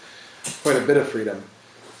quite quite a bit of freedom.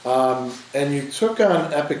 And you took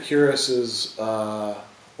on Epicurus's,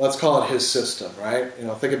 let's call it his system, right?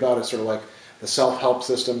 Think about it sort of like the self-help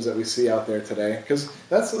systems that we see out there today, because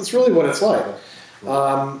that's really what it's like.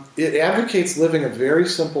 It advocates living a very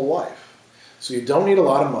simple life. So you don't need a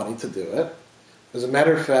lot of money to do it. As a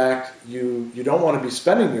matter of fact, you don't want to be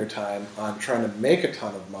spending your time on trying to make a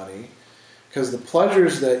ton of money, because the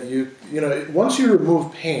pleasures that once you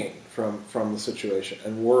remove pain from the situation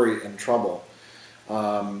and worry and trouble,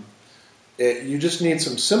 you just need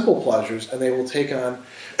some simple pleasures, and they will take on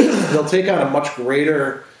a much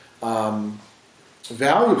greater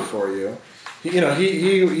value for you.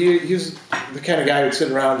 He's the kind of guy who'd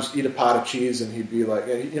sit around, just eat a pot of cheese, and he'd be like,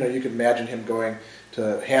 you could imagine him going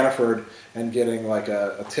to Hannaford and getting like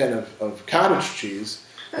a tin of cottage cheese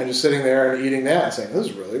and just sitting there and eating that and saying, this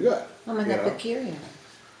is really good. I'm an Epicurean.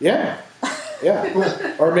 Yeah.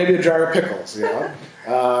 Or maybe a jar of pickles,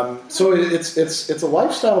 So it's a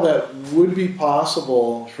lifestyle that would be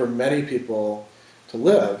possible for many people to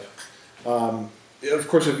live. Of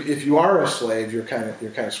course, if you are a slave, you're kind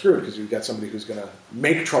of screwed, because you've got somebody who's going to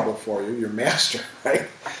make trouble for you, your master, right,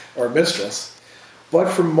 or mistress. But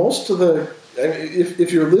for most of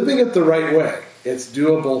if you're living it the right way, it's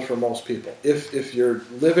doable for most people. If you're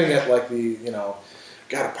living it like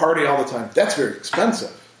got to party all the time, that's very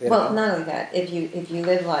expensive. Well, not only that, if you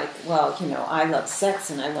live like, I love sex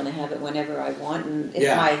and I want to have it whenever I want, and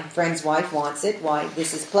if my friend's wife wants it, why,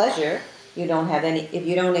 this is pleasure. You don't have any, if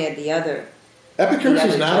you don't add the other.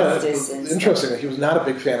 Epicurus was interesting, he was not a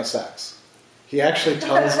big fan of sex. He actually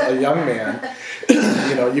tells a young man,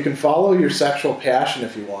 you can follow your sexual passion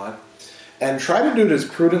if you want, and try to do it as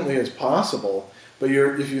prudently as possible, but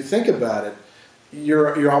if you think about it,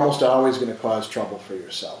 you're almost always going to cause trouble for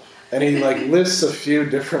yourself. And he lists a few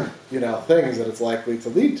different things that it's likely to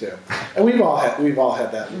lead to, and we've all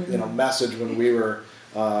had that message when we were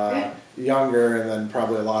younger, and then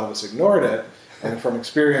probably a lot of us ignored it. And from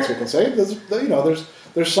experience, we can say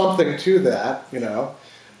there's something to that,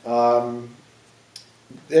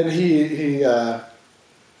 and he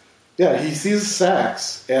sees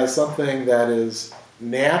sex as something that is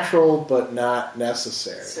natural but not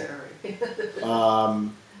necessary.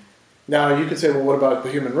 Now, you could say, well, what about the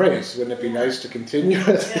human race? Wouldn't it be nice to continue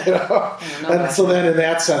it? And so then in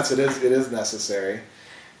that sense, it is necessary.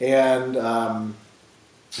 And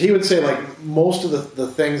he would say, most of the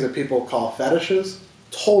things that people call fetishes,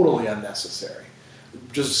 totally unnecessary.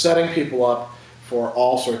 Just setting people up for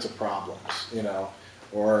all sorts of problems,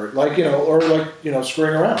 or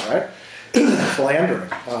screwing around, right? Philandering.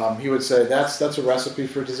 He would say that's a recipe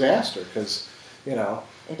for disaster, because,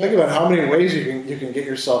 think about how many ways you can get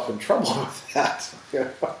yourself in trouble with that.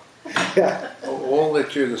 Yeah. All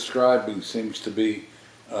that you're describing seems to be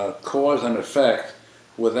cause and effect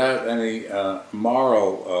without any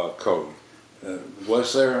moral code.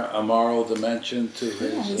 Was there a moral dimension to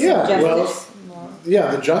his?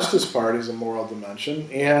 The justice part is a moral dimension,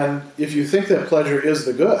 and if you think that pleasure is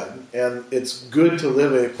the good, and it's good to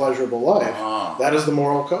live a pleasurable life, that is the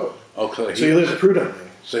moral code. Okay. So you live prudently.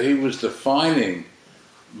 So he was defining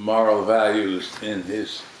moral values in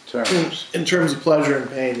his terms. In terms of pleasure and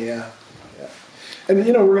pain, yeah. And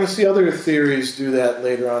we're going to see other theories do that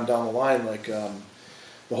later on down the line, like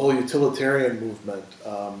the whole utilitarian movement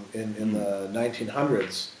in the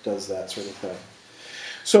 1900s does that sort of thing.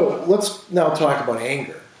 So let's now talk about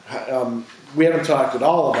anger. We haven't talked at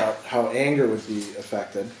all about how anger would be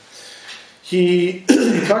affected. He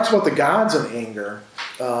talks about the gods and anger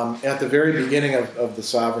at the very beginning of the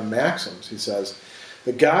Sovereign Maxims. He says,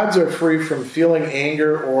 the gods are free from feeling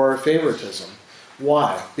anger or favoritism.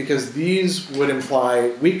 Why? Because these would imply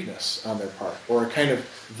weakness on their part, or a kind of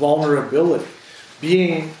vulnerability.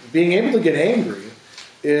 Being able to get angry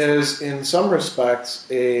is, in some respects,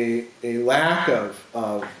 a lack of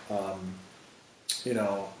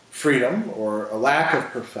freedom, or a lack of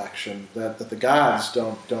perfection that the gods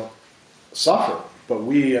don't suffer, but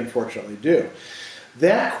we unfortunately do.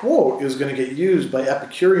 That quote is going to get used by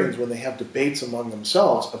Epicureans when they have debates among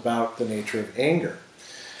themselves about the nature of anger.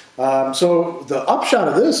 So the upshot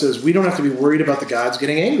of this is we don't have to be worried about the gods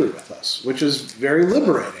getting angry with us, which is very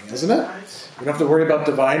liberating, isn't it? We don't have to worry about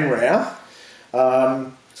divine wrath.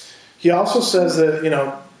 He also says that,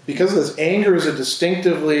 because of this, anger is a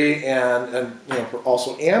distinctively and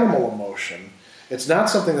also animal emotion. It's not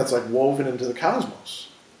something that's woven into the cosmos.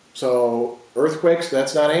 So earthquakes,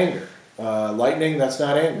 that's not anger. Lightning, that's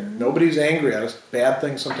not anger. Nobody's angry at us. Bad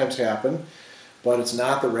things sometimes happen, but it's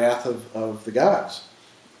not the wrath of the gods.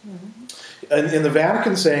 Mm-hmm. In the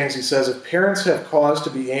Vatican sayings, he says, if parents have cause to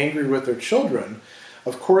be angry with their children,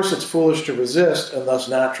 of course it's foolish to resist and thus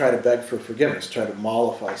not try to beg for forgiveness, try to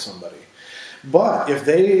mollify somebody. But if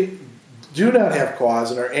they do not have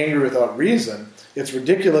cause and are angry without reason, it's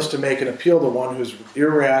ridiculous to make an appeal to one who's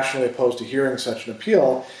irrationally opposed to hearing such an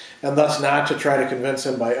appeal, and thus not to try to convince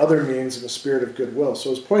him by other means in a spirit of goodwill.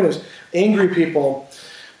 So his point is, angry people,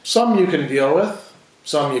 some you can deal with,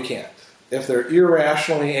 some you can't. If they're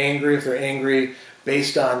irrationally angry, if they're angry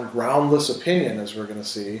based on groundless opinion, as we're going to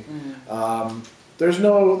see, there's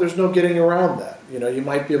no getting around that. You know, you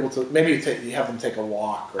might be able to, maybe you have them take a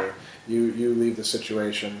walk, or you leave the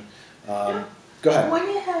situation. Go ahead. When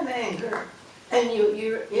you have anger and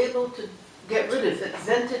you're able to get rid of it,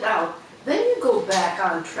 vent it out, then you go back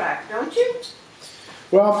on track, don't you?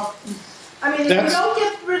 Well, I mean, if you don't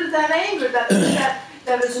get rid of that anger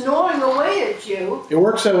that is gnawing away at you. It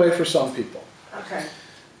works that way for some people. Okay.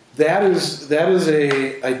 That is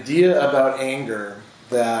a idea about anger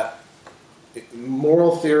that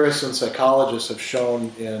moral theorists and psychologists have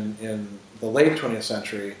shown in the late 20th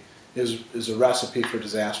century is a recipe for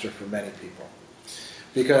disaster for many people.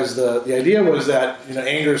 Because the idea was that, you know,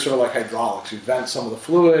 anger is sort of like hydraulics. You vent some of the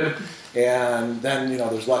fluid, and then, you know,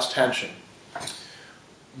 there's less tension.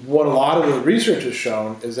 What a lot of the research has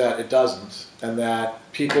shown is that it doesn't, and that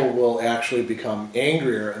people will actually become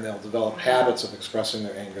angrier, and they'll develop habits of expressing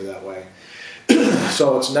their anger that way.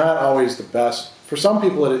 So it's not always the best. For some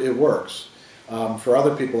people, it works. For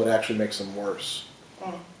other people, it actually makes them worse.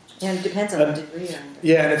 Yeah, it depends on the degree.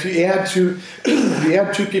 Yeah, and if you add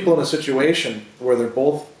two people in a situation where they're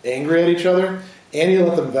both angry at each other, and you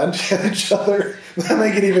let them vent at each other, then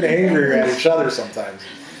they get even angrier at each other sometimes.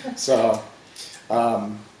 So,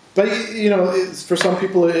 but you know, for some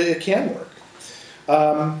people it can work.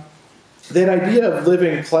 That idea of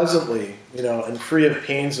living pleasantly, you know, and free of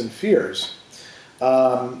pains and fears.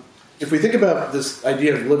 If we think about this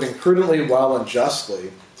idea of living prudently, well, and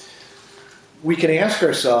justly, we can ask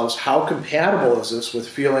ourselves, how compatible is this with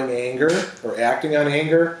feeling anger or acting on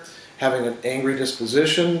anger, having an angry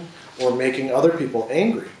disposition, or making other people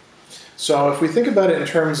angry? So if we think about it in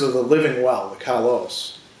terms of the living well, the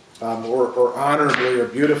kalos, or honorably or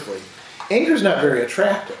beautifully, anger is not very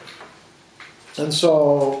attractive. And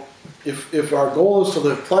so if our goal is to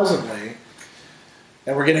live pleasantly,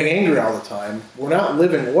 and we're getting angry all the time, we're not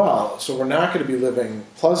living well, so we're not going to be living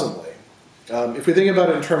pleasantly. If we think about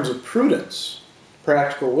it in terms of prudence,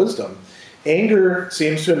 practical wisdom, anger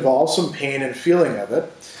seems to involve some pain and feeling of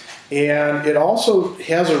it, and it also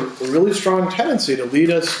has a really strong tendency to lead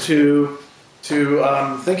us to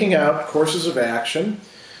thinking out courses of action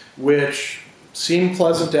which seem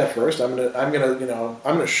pleasant at first. I'm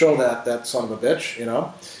gonna show that son of a bitch, you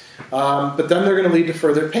know, but then they're going to lead to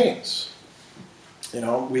further pains. You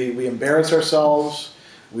know, we embarrass ourselves.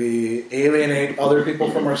 We alienate other people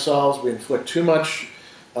from ourselves. We inflict too much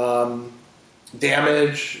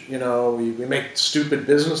damage. You know, we make stupid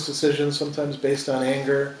business decisions sometimes based on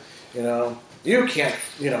anger. You know, you can't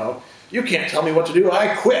tell me what to do.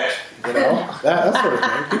 I quit. You know, that sort of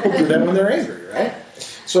thing. People do that when they're angry, right?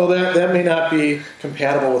 So that may not be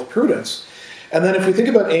compatible with prudence. And then if we think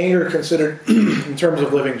about anger considered in terms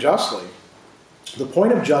of living justly, the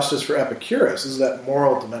point of justice for Epicurus is that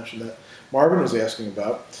moral dimension that Marvin was asking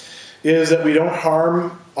about, is that we don't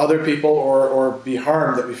harm other people or be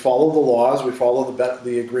harmed, that we follow the laws, we follow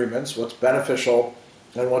the agreements, what's beneficial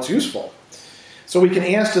and what's useful. So we can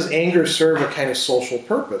ask, does anger serve a kind of social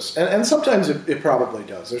purpose? And sometimes it probably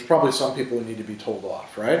does. There's probably some people who need to be told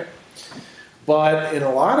off, right? But in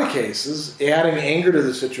a lot of cases, adding anger to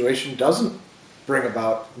the situation doesn't bring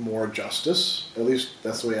about more justice. At least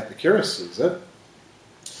that's the way Epicurus sees it.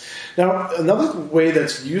 Now, another way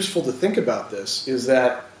that's useful to think about this is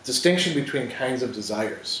that distinction between kinds of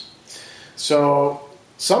desires. So,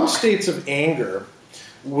 some states of anger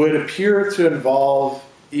would appear to involve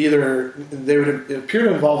those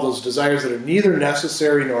desires that are neither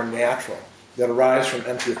necessary nor natural, that arise from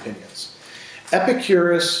empty opinions.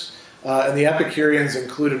 Epicurus and the Epicureans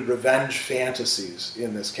included revenge fantasies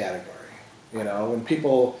in this category. You know, when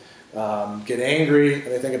people get angry and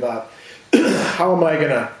they think about, how am I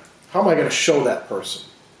going to show that person?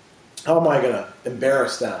 How am I going to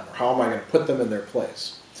embarrass them? Or how am I going to put them in their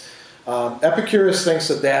place? Epicurus thinks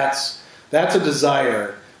that that's a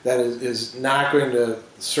desire that is not going to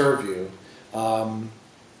serve you.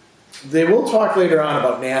 They will talk later on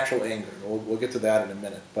about natural anger. We'll get to that in a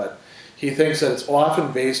minute. But he thinks that it's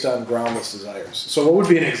often based on groundless desires. So what would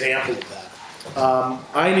be an example of that?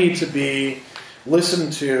 I need to be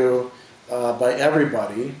listened to by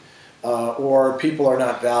everybody, or people are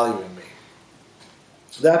not valuing me.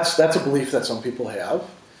 That's a belief that some people have,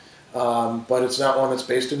 but it's not one that's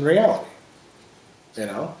based in reality.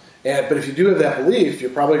 But if you do have that belief,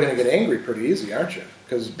 you're probably going to get angry pretty easy, aren't you?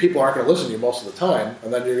 Because people aren't going to listen to you most of the time,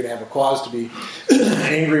 and then you're going to have a cause to be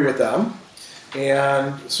angry with them.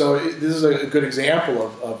 And so this is a good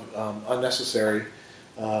example of unnecessary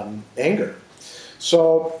anger.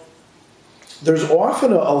 So there's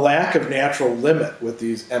often a lack of natural limit with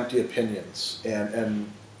these empty opinions and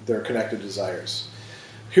their connected desires.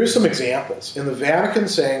 Here's some examples. In the Vatican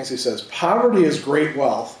sayings, he says, poverty is great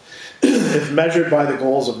wealth if measured by the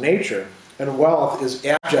goals of nature, and wealth is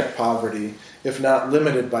abject poverty if not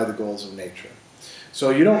limited by the goals of nature.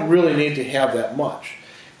 So you don't really need to have that much.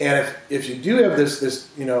 And if you do have this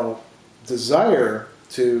desire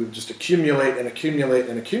to just accumulate and accumulate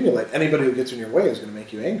and accumulate, anybody who gets in your way is going to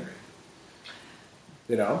make you angry.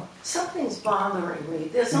 Something's bothering me.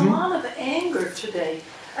 There's a lot of anger today.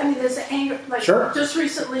 I mean, there's anger, like just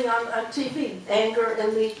recently on TV, anger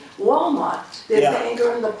in the Walmart. There's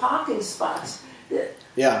anger in the parking spots.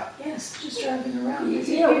 Yes, just driving around.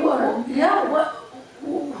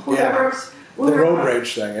 Whoever's... The road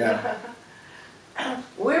rage thing,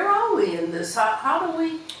 Where are we in this? How do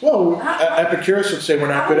we... Well, Epicurus would say we're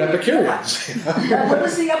not good Epicureans. What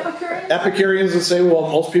is the Epicurean? Epicureans would say, well,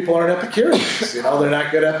 most people aren't Epicureans. They're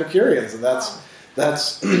not good Epicureans. And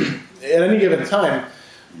that's at any given time,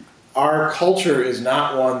 our culture is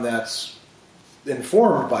not one that's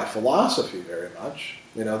informed by philosophy very much.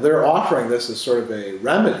 They're offering this as sort of a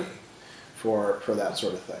remedy for that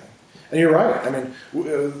sort of thing. And you're right. I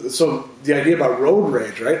mean, so the idea about road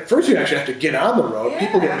rage, right? First, you actually have to get on the road.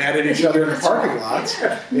 People get mad at each other in the parking lots.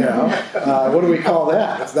 What do we call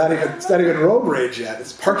that? It's not even road rage yet.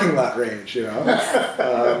 It's parking lot rage.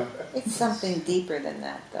 It's something deeper than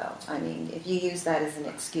that, though. I mean, if you use that as an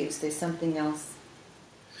excuse, there's something else.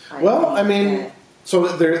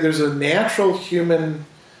 So there's a natural human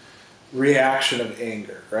reaction of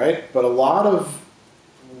anger, right? But a lot of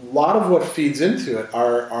what feeds into it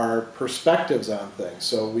are perspectives on things.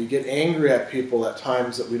 So we get angry at people at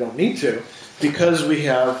times that we don't need to because we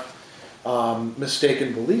have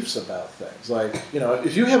mistaken beliefs about things. Like,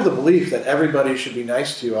 if you have the belief that everybody should be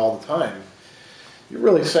nice to you all the time, you're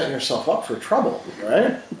really setting yourself up for trouble,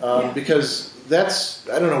 right? Because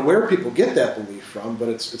I don't know where people get that belief from, but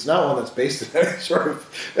it's not one that's based on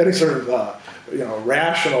any sort of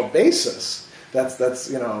rational basis that's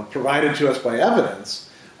provided to us by evidence.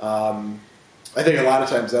 I think a lot of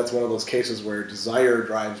times that's one of those cases where desire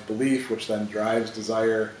drives belief, which then drives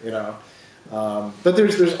desire. But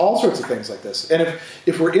there's all sorts of things like this. And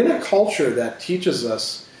if we're in a culture that teaches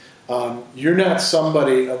us you're not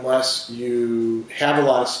somebody unless you have a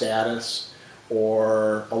lot of status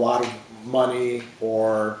or a lot of money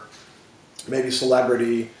or maybe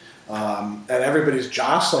celebrity, and everybody's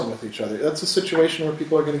jostling with each other, that's a situation where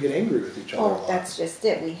people are going to get angry with each other a lot. That's just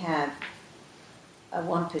it. We have a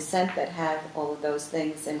 1% that have all of those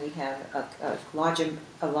things, and we have a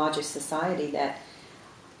larger society that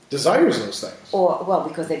desires those things.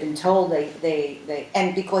 Because they've been told they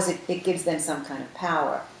and because it gives them some kind of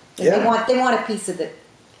power. They want a piece of the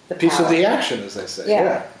piece power. of the action, as they say.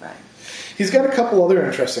 Yeah. Right. He's got a couple other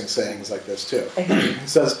interesting sayings like this too. He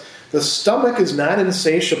says, "The stomach is not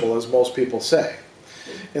insatiable as most people say.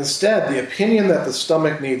 Instead, the opinion that the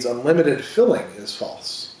stomach needs unlimited filling is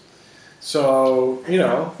false." So,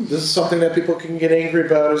 this is something that people can get angry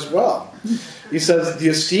about as well. He says, "The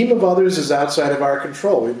esteem of others is outside of our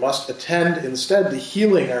control. We must attend instead to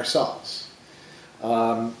healing ourselves."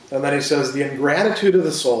 And then he says, "The ingratitude of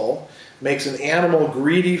the soul makes an animal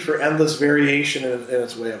greedy for endless variation in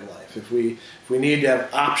its way of life." If we need to have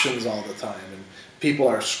options all the time, and people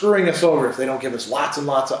are screwing us over if they don't give us lots and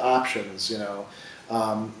lots of options,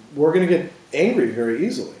 we're going to get angry very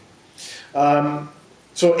easily.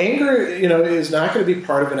 So anger, is not going to be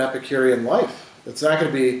part of an Epicurean life. It's not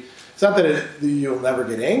that you'll never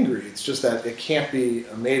get angry. It's just that it can't be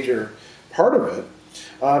a major part of it.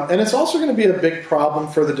 And it's also going to be a big problem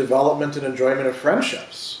for the development and enjoyment of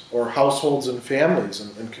friendships or households and families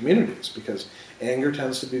and communities, because anger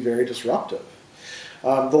tends to be very disruptive.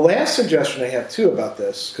 The last suggestion I have, too, about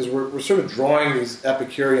this, because we're sort of drawing these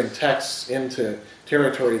Epicurean texts into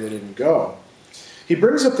territory they didn't go, he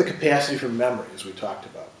brings up the capacity for memory, as we talked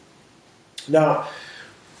about. Now,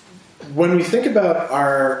 when we think about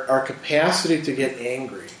our capacity to get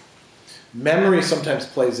angry, memory sometimes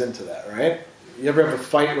plays into that, right? You ever have a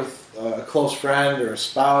fight with a close friend or a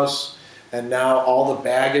spouse, and now all the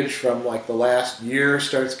baggage from the last year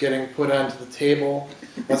starts getting put onto the table?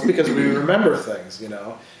 That's because we remember things,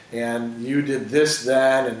 and you did this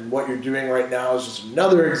then, and what you're doing right now is just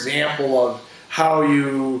another example of how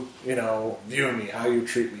you view me, how you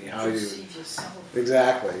treat me, how you perceive yourself.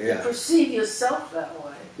 Exactly. Yeah. You perceive yourself that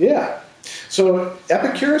way. Yeah. So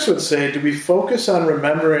Epicurus would say, do we focus on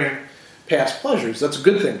remembering past pleasures? That's a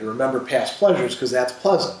good thing to remember past pleasures because that's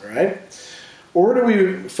pleasant, right? Or do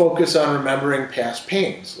we focus on remembering past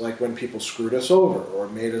pains, like when people screwed us over or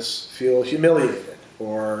made us feel humiliated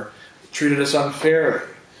or treated us unfairly?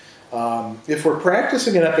 If we're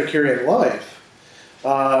practicing an Epicurean life,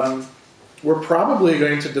 we're probably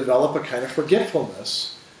going to develop a kind of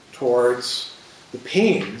forgetfulness towards the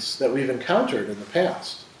pains that we've encountered in the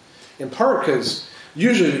past. In part because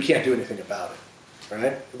usually we can't do anything about it,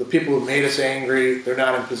 right? The people who made us angry, they're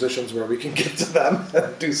not in positions where we can get to them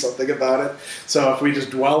and do something about it. So if we just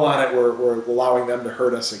dwell on it, we're allowing them to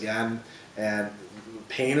hurt us again. And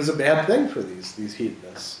pain is a bad thing for these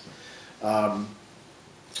hedonists.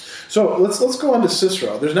 So let's go on to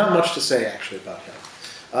Cicero. There's not much to say actually about him.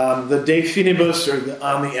 The De Finibus, or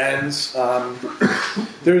on the ends,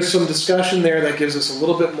 there's some discussion there that gives us a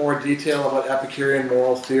little bit more detail about Epicurean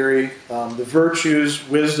moral theory, the virtues,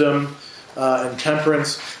 wisdom, and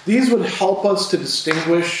temperance. These would help us to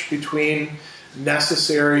distinguish between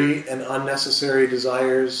necessary and unnecessary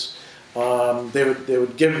desires. They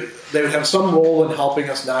would have some role in helping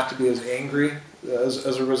us not to be as angry as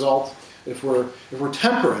a result. If we're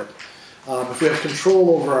temperate, if we have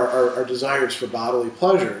control over our desires for bodily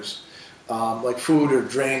pleasures, like food or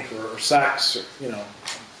drink or sex, or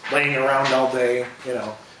laying around all day,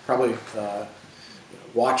 probably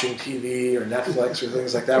watching TV or Netflix or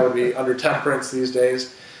things like that would be under temperance these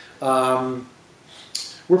days. We're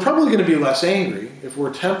probably going to be less angry if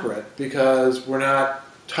we're temperate because we're not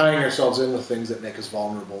tying ourselves in with things that make us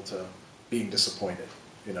vulnerable to being disappointed.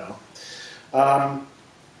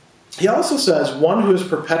 He also says, one who is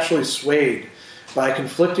perpetually swayed by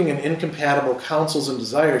conflicting and incompatible counsels and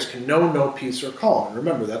desires can know no peace or calm. And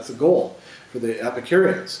remember, that's the goal for the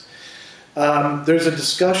Epicureans. There's a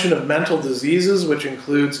discussion of mental diseases, which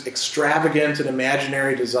includes extravagant and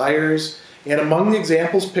imaginary desires. And among the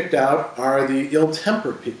examples picked out are the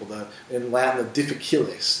ill-tempered people, in Latin, the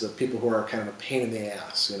difficiles, the people who are kind of a pain in the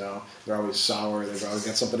ass. They're always sour, they've always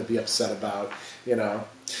got something to be upset about. Now,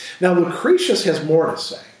 Lucretius has more to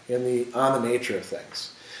say on the nature of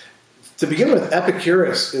things. To begin with,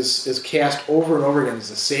 Epicurus is cast over and over again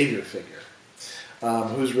as a savior figure,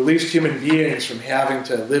 who's released human beings from having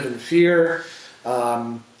to live in fear.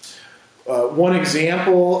 One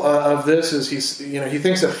example of this is he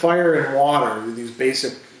thinks that fire and water, these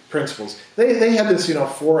basic principles, they had this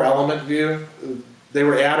 4-element view. They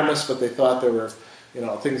were atomists, but they thought there were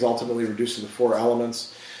things ultimately reduced to the 4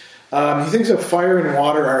 elements. He thinks that fire and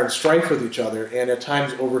water are in strife with each other and at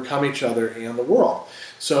times overcome each other and the world.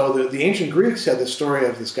 So the ancient Greeks had the story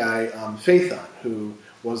of this guy, Phaethon, who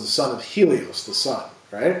was the son of Helios, the sun,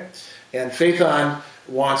 right? And Phaethon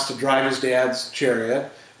wants to drive his dad's chariot,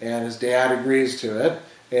 and his dad agrees to it.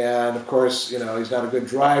 And, of course, he's not a good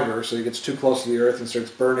driver, so he gets too close to the earth and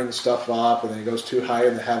starts burning stuff up, and then he goes too high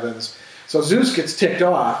in the heavens. So Zeus gets ticked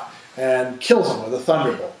off and kills him with a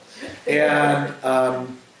thunderbolt. And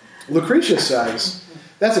Lucretius says,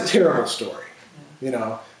 that's a terrible story.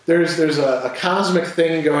 There's a cosmic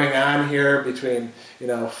thing going on here between,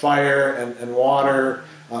 fire and water.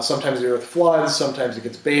 Sometimes the earth floods, sometimes it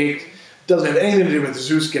gets baked. It doesn't have anything to do with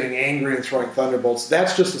Zeus getting angry and throwing thunderbolts.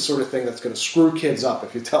 That's just the sort of thing that's going to screw kids up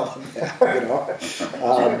if you tell them that,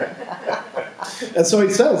 And so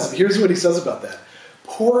he says, here's what he says about that.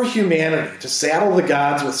 Poor humanity to saddle the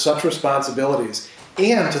gods with such responsibilities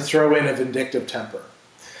and to throw in a vindictive temper.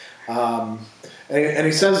 And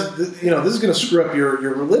he says, this is going to screw up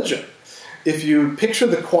your religion. If you picture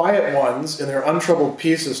the quiet ones in their untroubled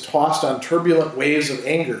pieces tossed on turbulent waves of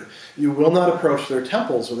anger, you will not approach their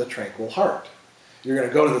temples with a tranquil heart. You're going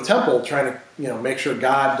to go to the temple trying to, make sure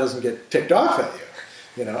God doesn't get ticked off at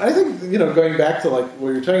you. I think, going back to like what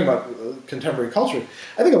you're talking about contemporary culture,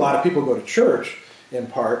 I think a lot of people go to church in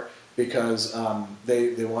part because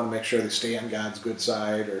they want to make sure they stay on God's good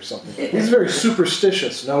side or something. These very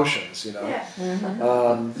superstitious notions, Yeah.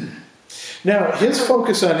 Mm-hmm. Now, his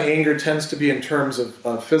focus on anger tends to be in terms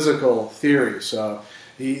of physical theory. So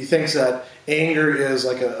he thinks that anger is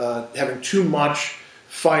like having too much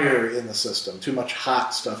fire in the system, too much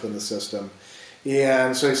hot stuff in the system.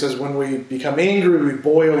 And so he says when we become angry, we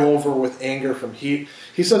boil over with anger from heat.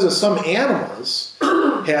 He says that some animals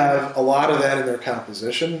have a lot of that in their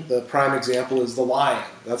composition. The prime example is the lion.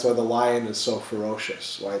 That's why the lion is so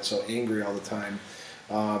ferocious, why it's so angry all the time.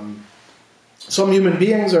 Some human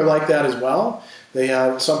beings are like that as well.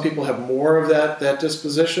 Some people have more of that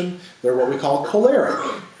disposition. They're what we call choleric,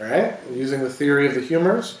 right? Using the theory of the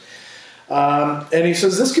humors. And he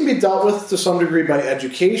says this can be dealt with to some degree by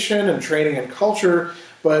education and training and culture,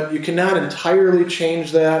 but you cannot entirely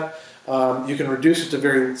change that. You can reduce it to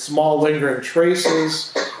very small lingering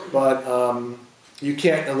traces, but you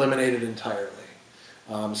can't eliminate it entirely.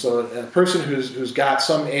 So a person who's got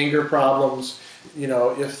some anger problems,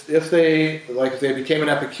 if they became an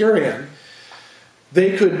Epicurean,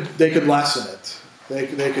 they could lessen it.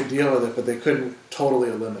 They could deal with it, but they couldn't totally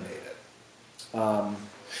eliminate it.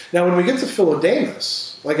 Now, when we get to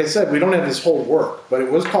Philodemus, like I said, we don't have his whole work, but it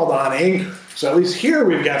was called On Anger. So at least here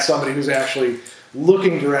we've got somebody who's actually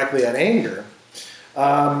looking directly at anger.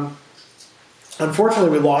 Unfortunately,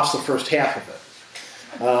 we lost the first half of it.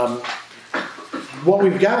 What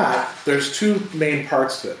we've got, there's two main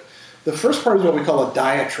parts to it. The first part is what we call a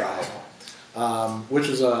diatribe, which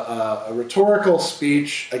is a rhetorical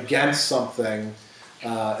speech against something.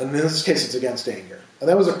 In this case, it's against anger. And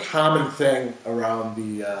that was a common thing around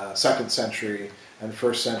the 2nd century and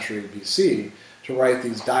 1st century BC, to write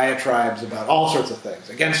these diatribes about all sorts of things.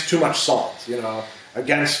 Against too much salt,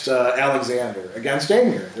 against Alexander, against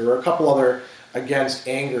anger. There were a couple other against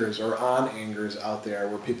angers or on angers out there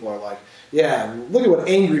where people are like, yeah, look at what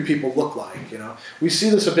angry people look like. We see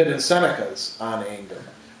this a bit in Seneca's On Anger,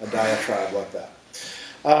 a diatribe like that.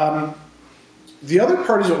 The other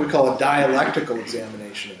part is what we call a dialectical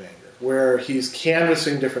examination of anger, where he's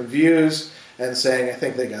canvassing different views and saying, I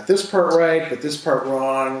think they got this part right, but this part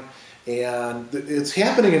wrong. And it's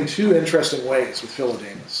happening in two interesting ways with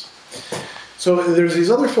Philodemus. So there's these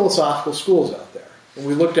other philosophical schools out there, and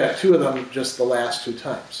we looked at two of them just the last two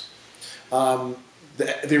times. The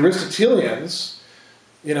Aristotelians,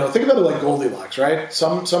 think about it like Goldilocks, right?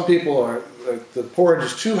 Some people are, the porridge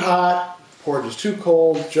is too hot, porridge is too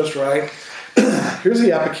cold, just right. Here's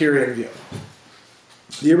the Epicurean view.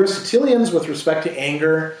 The Aristotelians, with respect to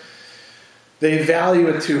anger, they value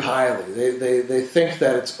it too highly. They think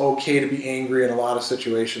that it's okay to be angry in a lot of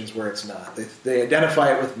situations where it's not. They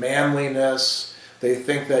identify it with manliness. They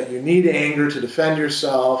think that you need anger to defend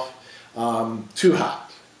yourself. Too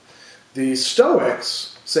hot. The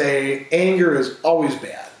Stoics say anger is always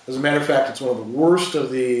bad. As a matter of fact, it's one of the worst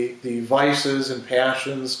of the vices and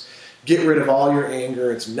passions. Get rid of all your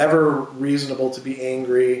anger. It's never reasonable to be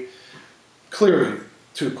angry. Clearly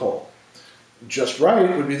too cold. Just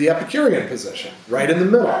right would be the Epicurean position, right in the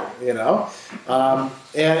middle,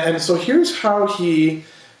 And so here's how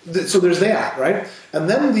so there's that, right? And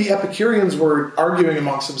then the Epicureans were arguing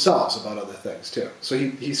amongst themselves about other things too. So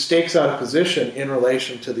he stakes out a position in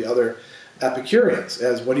relation to the other Epicureans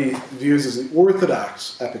as what he views as the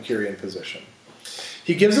orthodox Epicurean position.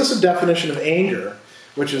 He gives us a definition of anger,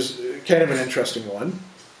 which is kind of an interesting one.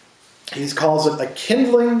 He calls it a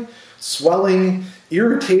kindling, swelling,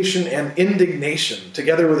 irritation and indignation,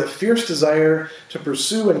 together with a fierce desire to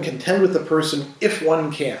pursue and contend with the person if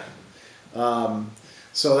one can.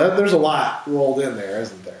 So there's a lot rolled in there,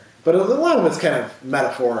 isn't there? But a lot of it's kind of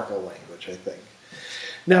metaphorical language, I think.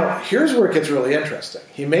 Now, here's where it gets really interesting.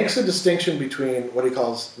 He makes a distinction between what he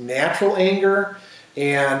calls natural anger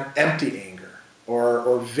and empty anger,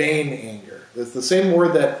 or vain anger. It's the same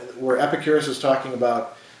word where Epicurus is talking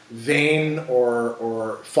about vain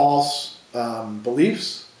or false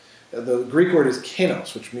beliefs. The Greek word is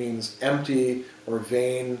kenos, which means empty or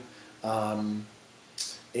vain or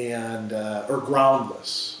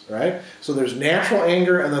groundless, right? So there's natural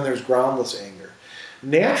anger and then there's groundless anger.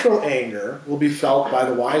 Natural anger will be felt by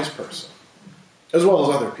the wise person, as well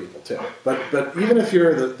as other people too. But even if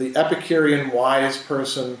you're the Epicurean wise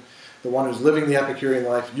person, the one who's living the Epicurean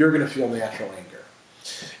life, you're going to feel natural anger.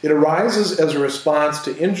 It arises as a response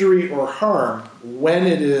to injury or harm when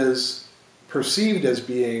it is perceived as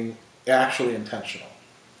being actually intentional.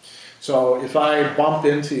 So if I bump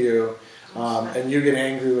into you and you get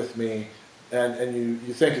angry with me and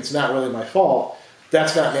you think it's not really my fault,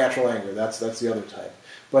 that's not natural anger. That's the other type.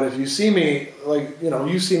 But if you see me,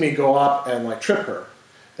 you see me go up and trip her,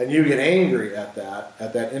 and you get angry at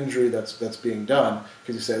that injury that's being done,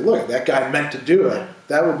 because you say, look, that guy meant to do it,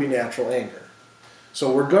 that would be natural anger. So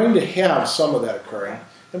we're going to have some of that occurring,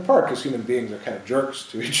 in part because human beings are kind of jerks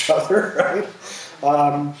to each other,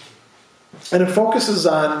 right? And it focuses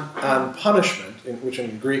on punishment, which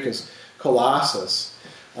in Greek is kolossus.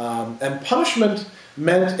 And punishment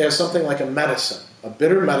meant as something like a medicine, a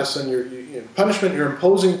bitter medicine. Punishment, you're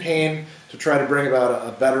imposing pain to try to bring about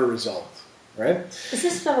a better result, right? Is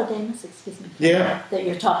this Philodemus, excuse me? Yeah. That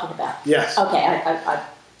you're talking about? Yes. Okay, I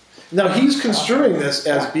now he's construing this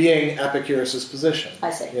as being Epicurus' position. I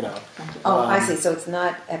see. I see. So it's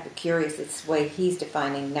not Epicurus, it's the way he's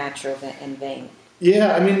defining natural and vain.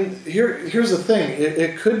 Yeah, I mean, here's the thing.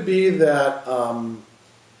 It could be that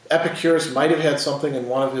Epicurus might have had something in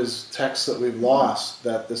one of his texts that we've lost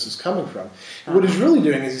that this is coming from. And what he's really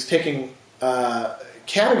doing is he's taking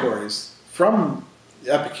categories from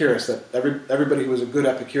Epicurus that everybody who was a good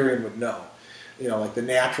Epicurean would know, like the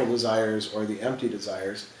natural desires or the empty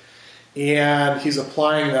desires, and he's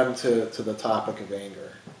applying them to the topic of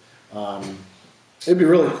anger. It'd be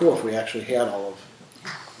really cool if we actually had all of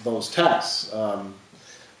those texts,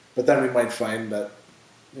 but then we might find that,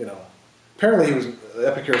 apparently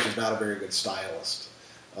Epicurus was not a very good stylist.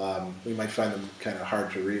 We might find them kind of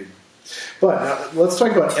hard to read. But now, let's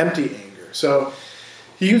talk about empty anger. So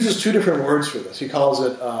he uses two different words for this. He calls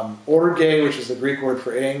it orge, which is the Greek word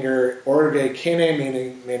for anger, orge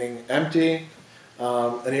kene, meaning empty,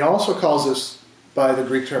 and he also calls this by the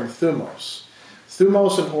Greek term thumos.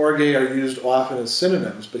 Thumos and orge are used often as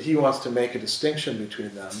synonyms, but he wants to make a distinction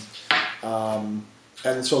between them.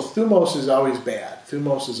 And so thumos is always bad.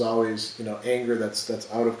 Thumos is always, anger that's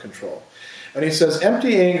out of control. And he says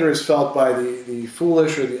empty anger is felt by the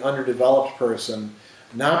foolish or the underdeveloped person,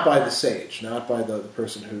 not by the sage, not by the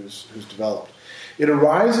person who's developed. It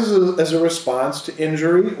arises as a response to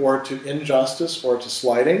injury or to injustice or to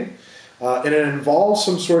slighting, and it involves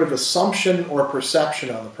some sort of assumption or perception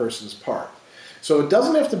on the person's part. So it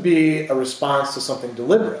doesn't have to be a response to something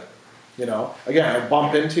deliberate. Again, I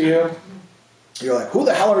bump into you. You're like, who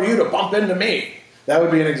the hell are you to bump into me? That would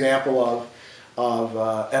be an example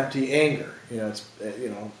of empty anger.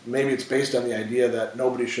 Maybe it's based on the idea that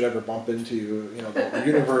nobody should ever bump into you. The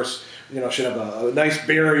universe, should have a nice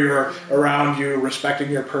barrier around you, respecting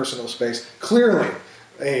your personal space. Clearly,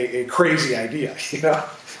 a crazy idea.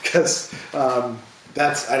 Because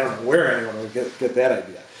that's, I don't know where anyone would get that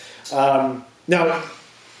idea. Now,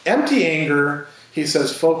 empty anger, he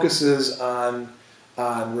says, focuses on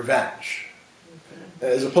revenge.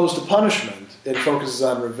 As opposed to punishment, it focuses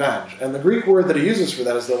on revenge. And the Greek word that he uses for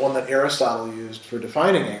that is the one that Aristotle used for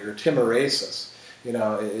defining anger, timoresis,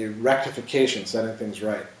 a rectification, setting things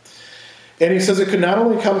right. And he says it could not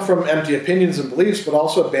only come from empty opinions and beliefs, but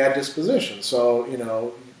also a bad disposition. So,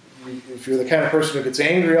 if you're the kind of person who gets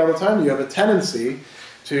angry all the time, you have a tendency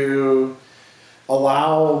to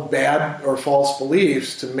allow bad or false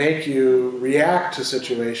beliefs to make you react to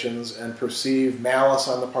situations and perceive malice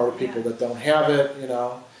on the part of people that don't have it.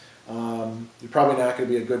 You're probably not going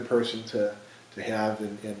to be a good person to have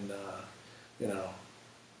in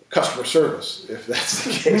customer service, if that's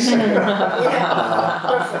the case.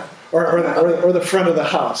 Or the front of the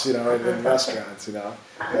house, in restaurants. You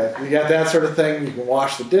got that sort of thing. You can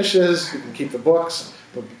wash the dishes, you can keep the books,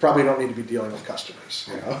 but you probably don't need to be dealing with customers.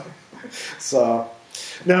 So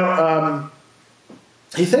now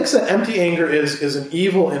he thinks that empty anger is an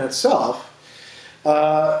evil in itself,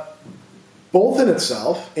 both in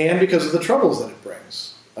itself and because of the troubles that it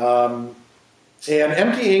brings. And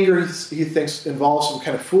empty anger, he thinks, involves some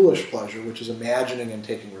kind of foolish pleasure, which is imagining and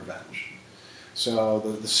taking revenge. So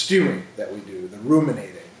the stewing that we do, the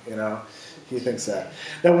ruminating, he thinks that.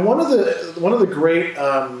 Now, one of the great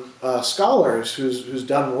scholars who's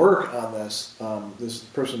done work on this, this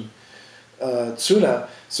person, Tsuna,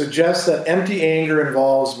 suggests that empty anger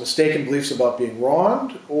involves mistaken beliefs about being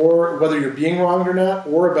wronged, or whether you're being wronged or not,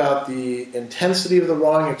 or about the intensity of the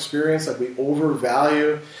wrong experience, like we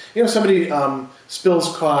overvalue. Somebody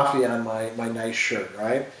spills coffee on my nice shirt,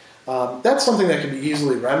 right? That's something that can be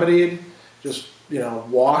easily remedied. Just,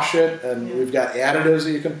 wash it, and we've got additives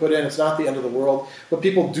that you can put in. It's not the end of the world, but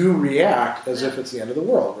people do react as if it's the end of the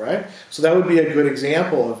world, right? So that would be a good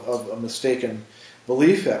example of a mistaken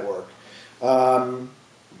belief at work.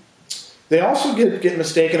 They also get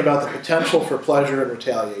mistaken about the potential for pleasure and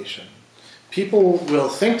retaliation. People will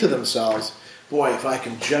think to themselves, boy, if I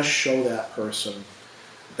can just show that person,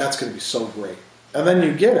 that's going to be so great. And then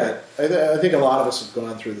you get it. I think a lot of us have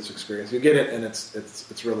gone through this experience. You get it, and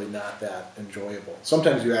it's really not that enjoyable.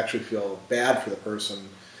 Sometimes you actually feel bad for the person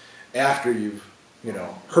after you've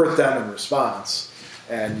hurt them in response,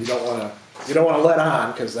 and you don't want to let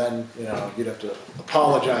on, because then you'd have to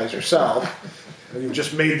apologize yourself, and you've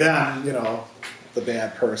just made them the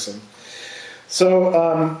bad person.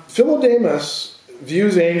 So Philodemus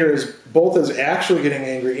views anger as both as actually getting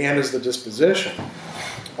angry and as the disposition.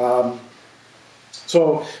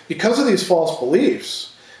 So because of these false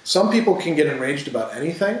beliefs, some people can get enraged about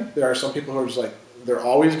anything. There are some people who are just like, they're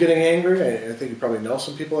always getting angry. I think you probably know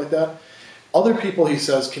some people like that. Other people, he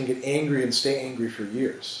says, can get angry and stay angry for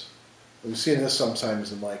years. We've seen this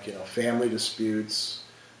sometimes in family disputes.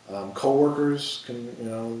 Coworkers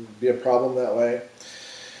can be a problem that way.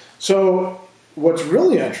 So what's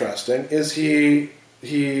really interesting is he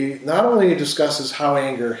not only discusses how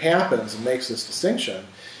anger happens and makes this distinction,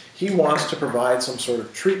 he wants to provide some sort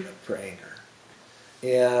of treatment for anger.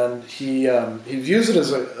 And he views it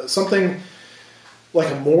as something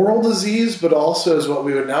like a moral disease, but also as what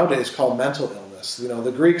we would nowadays call mental illness.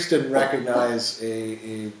 The Greeks didn't recognize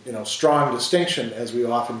a strong distinction, as we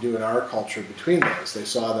often do in our culture, between those. They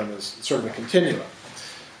saw them as sort of a continuum.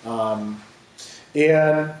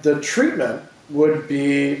 And the treatment would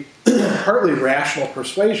be partly rational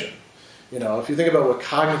persuasion. If you think about what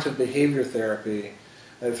cognitive behavior therapy,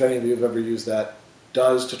 if any of you have ever used that,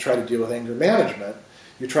 does to try to deal with anger management,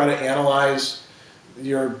 you try to analyze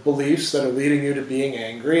your beliefs that are leading you to being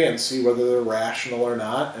angry and see whether they're rational or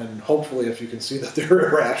not. And hopefully, if you can see that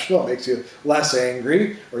they're irrational, it makes you less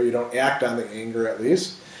angry, or you don't act on the anger at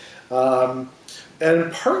least. And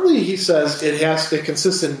partly, he says, it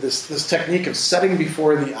consists in this technique of setting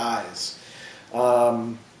before the eyes,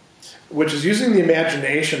 which is using the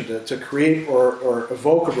imagination to create or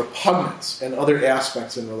evoke a repugnance and other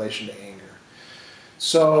aspects in relation to anger.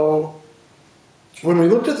 So, when we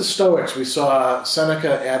looked at the Stoics, we saw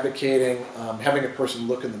Seneca advocating having a person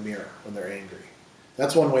look in the mirror when they're angry.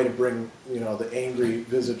 That's one way to bring the angry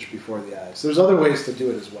visage before the eyes. There's other ways to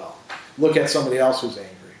do it as well. Look at somebody else who's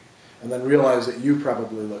angry, and then realize that you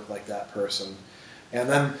probably look like that person. And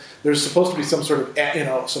then there's supposed to be some sort of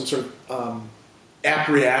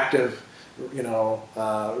app-reactive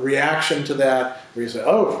reaction to that, where you say,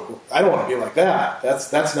 "Oh, I don't want to be like that.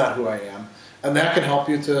 That's not who I am," and that can help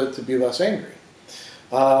you to be less angry.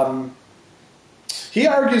 He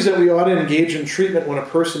argues that we ought to engage in treatment when a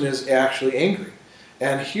person is actually angry.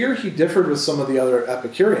 And here he differed with some of the other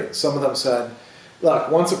Epicureans. Some of them said,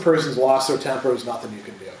 look, once a person's lost their temper, there's nothing you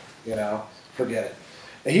can do. Forget it.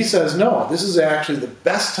 And he says, no, this is actually the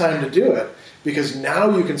best time to do it, because now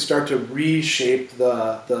you can start to reshape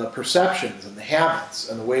the perceptions and the habits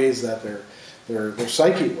and the ways that their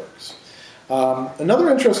psyche works. Another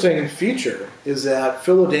interesting feature is that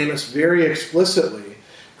Philodemus very explicitly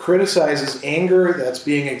criticizes anger that's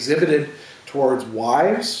being exhibited towards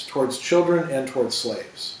wives, towards children, and towards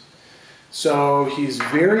slaves. So he's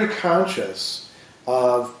very conscious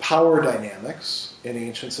of power dynamics in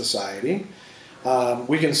ancient society.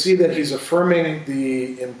 We can see that he's affirming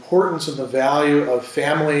the importance and the value of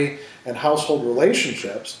family and household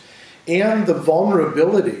relationships, and the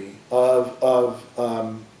vulnerability to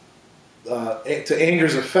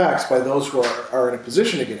anger's effects by those who are in a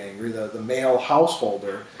position to get angry. The male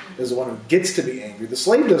householder is the one who gets to be angry. The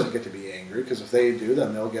slave doesn't get to be angry, because if they do,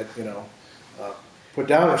 then they'll get put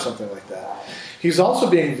down or something like that. He's also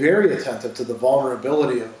being very attentive to the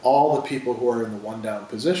vulnerability of all the people who are in the one-down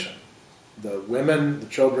position: the women, the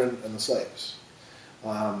children, and the slaves.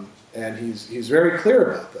 And he's very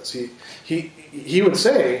clear about this. He would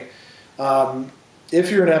say,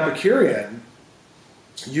 if you're an Epicurean,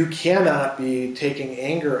 you cannot be taking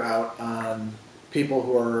anger out on people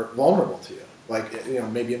who are vulnerable to you, like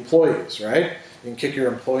maybe employees, right? You can kick your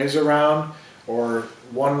employees around, or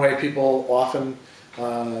one way people often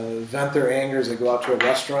vent their anger is they go out to a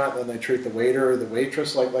restaurant and then they treat the waiter or the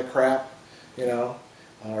waitress like crap,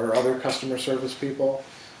 or other customer service people.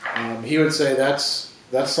 He would say that's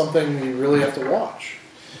something you really have to watch.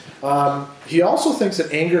 He also thinks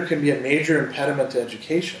that anger can be a major impediment to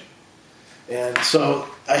education. And so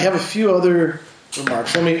I have a few other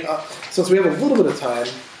remarks. Let me, since we have a little bit of time,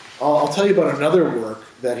 I'll tell you about another work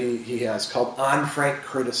that he has called On Frank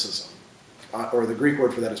Criticism, or the Greek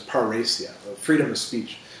word for that is parrhesia, freedom of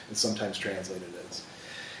speech, it's sometimes translated as.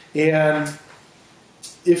 And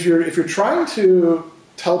if you're trying to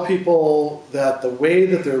tell people that the way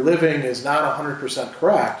that they're living is not 100%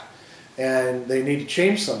 correct, and they need to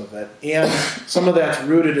change some of it, and some of that's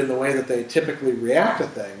rooted in the way that they typically react to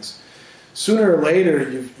things, sooner or later,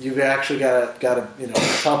 you've actually got to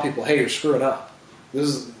tell people, hey, you're screwing up.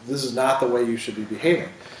 This is not the way you should be behaving.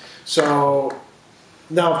 So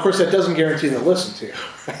now, of course, that doesn't guarantee they'll listen to you,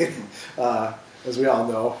 right? As we all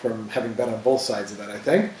know from having been on both sides of that, I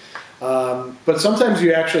think. But sometimes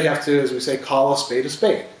you actually have to, as we say, call a spade a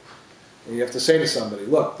spade. And you have to say to somebody,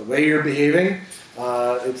 look, the way you're behaving,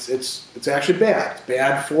 it's actually bad. It's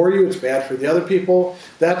bad for you. It's bad for the other people.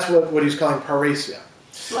 That's what he's calling parrhesia.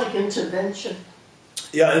 It's like intervention.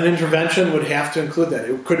 Yeah, an intervention would have to include that.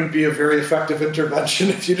 It couldn't be a very effective intervention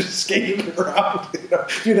if you just skated around.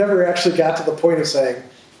 You never actually got to the point of saying,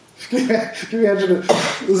 can you imagine,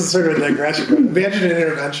 this is sort of a digression, but imagine an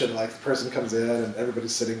intervention, like the person comes in and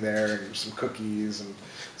everybody's sitting there and there's some cookies and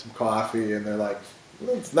some coffee, and they're like,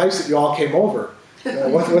 well, it's nice that you all came over.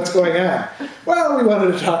 What's going on? Well, we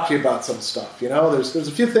wanted to talk to you about some stuff. There's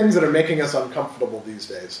a few things that are making us uncomfortable these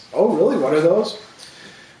days. Oh, really? What are those?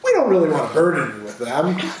 I don't really want to burden you with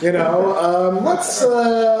them.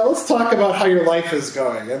 Let's talk about how your life is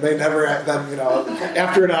going. And they never, then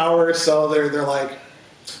after an hour or so, they're like,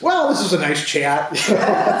 well, this is a nice chat.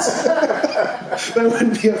 That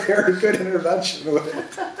wouldn't be a very good intervention, would it?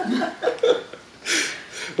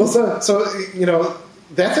 Well, so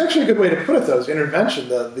that's actually a good way to put it, though, is intervention.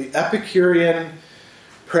 The Epicurean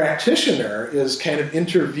practitioner is kind of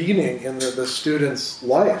intervening in the student's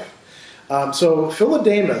life. So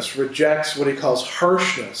Philodemus rejects what he calls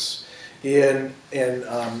harshness in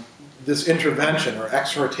this intervention or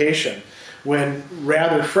exhortation, when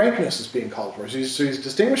rather frankness is being called for. So he's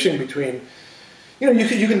distinguishing between,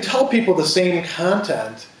 you can tell people the same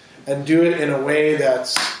content and do it in a way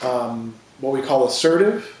that's what we call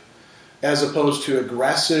assertive, as opposed to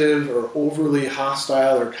aggressive or overly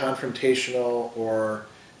hostile or confrontational, or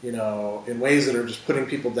in ways that are just putting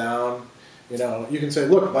people down. You can say,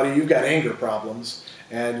 look, buddy, you've got anger problems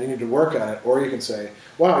and you need to work on it. Or you can say,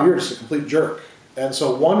 wow, you're just a complete jerk. And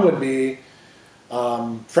so one would be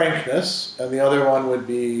frankness, and the other one would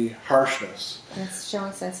be harshness. That's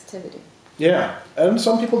showing sensitivity. Yeah, and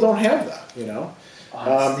some people don't have that,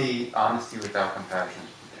 Honesty without compassion is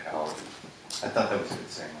brutality. I thought that was a good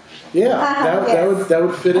saying. Yeah, that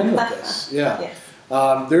would fit in with this. Yeah. Yes.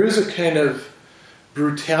 There is a kind of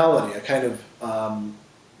brutality, a kind of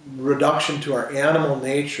reduction to our animal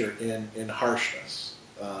nature in harshness,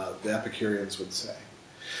 the Epicureans would say.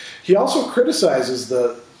 He also criticizes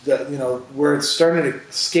where it's starting to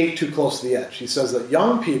skate too close to the edge. He says that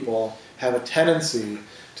young people have a tendency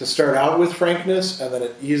to start out with frankness, and then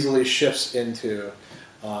it easily shifts into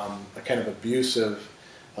a kind of abusive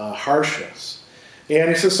harshness. And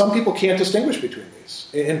he says some people can't distinguish between these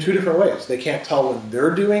in two different ways. They can't tell when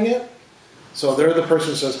they're doing it. So they're the person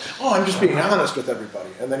who says, oh, I'm just being honest with everybody.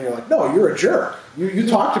 And then you're like, no, you're a jerk. You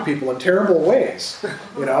talk to people in terrible ways.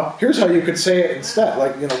 Here's how you could say it instead,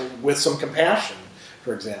 with some compassion,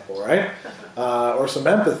 for example, right? Or some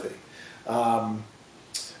empathy. And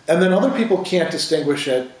then other people can't distinguish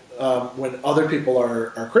it when other people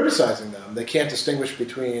are criticizing them. They can't distinguish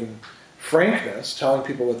between frankness, telling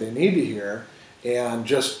people what they need to hear, and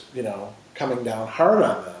just, coming down hard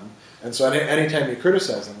on them. And so anytime you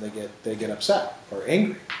criticize them, they get upset or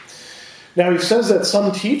angry. Now he says that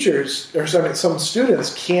some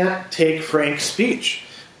students can't take frank speech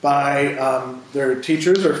by their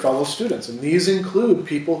teachers or fellow students, and these include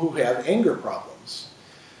people who have anger problems.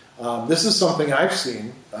 This is something I've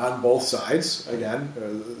seen on both sides. Again,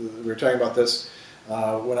 we were talking about this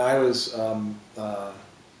when I was a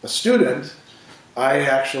student. I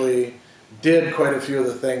actually did quite a few of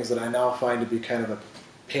the things that I now find to be kind of a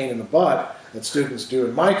pain in the butt that students do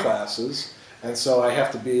in my classes, and so I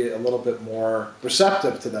have to be a little bit more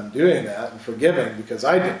receptive to them doing that and forgiving because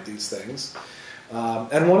I did these things.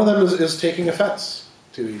 And one of them is taking offense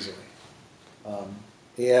too easily.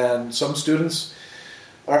 And some students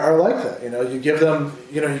are like that. You give them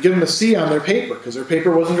a C on their paper because their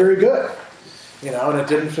paper wasn't very good, and it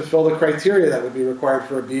didn't fulfill the criteria that would be required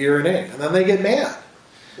for a B or an A, and then they get mad.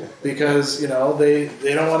 Because they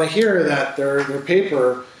don't want to hear that their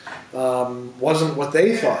paper wasn't what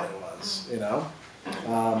they thought it was.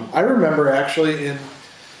 I remember actually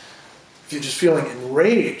just feeling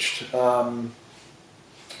enraged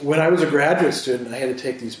when I was a graduate student. I had to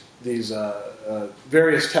take these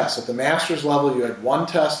various tests. At the master's level, you had one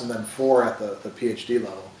test and then 4 at the PhD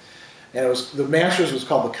level, and the master's was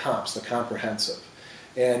called the comps, the comprehensive.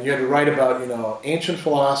 And you had to write about, ancient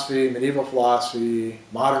philosophy, medieval philosophy,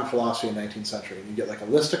 modern philosophy in the 19th century. And you get a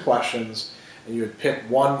list of questions, and you would pick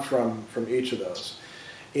one from each of those.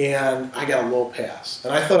 And I got a low pass.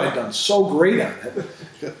 And I thought I'd done so great on it.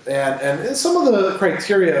 And some of the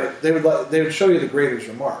criteria, they would show you the grader's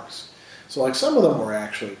remarks. So some of them were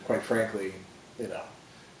actually, quite frankly,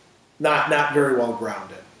 not very well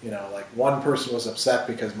grounded. One person was upset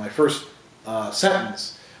because my first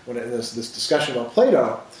sentence, when this discussion about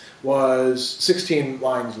Plato, was 16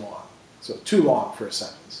 lines long, so too long for a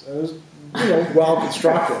sentence. It was, well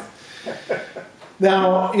constructed.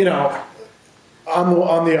 Now,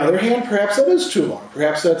 on the other hand, perhaps that is too long.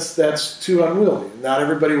 Perhaps that's too unwieldy. Not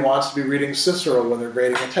everybody wants to be reading Cicero when they're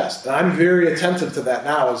grading a test. And I'm very attentive to that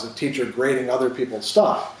now as a teacher grading other people's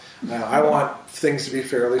stuff. I want things to be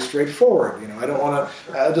fairly straightforward. I don't want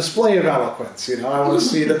a display of eloquence. I want to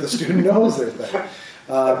see that the student knows their thing.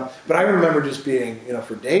 But I remember just being,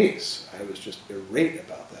 for days, I was just irate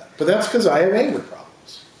about that. But that's because I have anger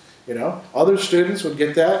problems. Other students would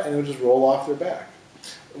get that and it would just roll off their back.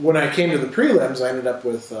 When I came to the prelims, I ended up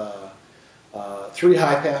with 3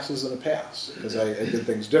 high passes and a pass because I did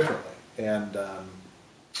things differently. And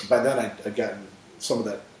by then I'd gotten some of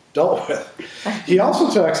that dealt with. He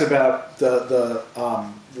also talks about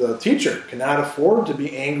the teacher cannot afford to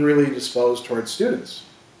be angrily disposed towards students.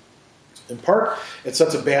 In part, it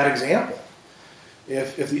sets a bad example.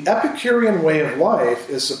 If the Epicurean way of life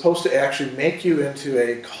is supposed to actually make you into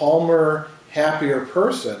a calmer, happier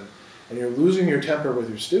person, and you're losing your temper with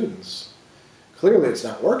your students, clearly it's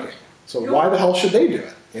not working. So why the hell should they do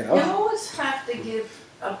it? You always have to give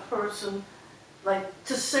a person, like,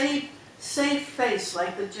 to save face,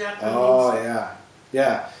 like the Japanese. Oh,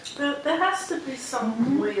 yeah. There has to be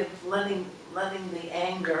some way of letting the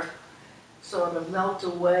anger sort of melt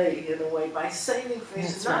away in a way by saving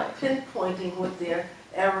face, not pinpointing what their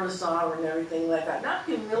errors are and everything like that, not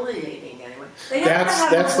humiliating anyone. They have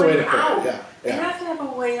to have a way out. They have to have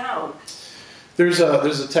a way out. There's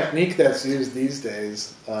a technique that's used these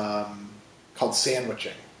days called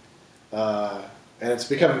sandwiching. And it's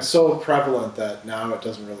becoming so prevalent that now it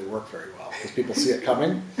doesn't really work very well because people see it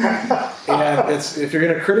coming. And if you're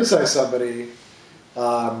going to criticize somebody,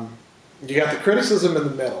 you got the criticism in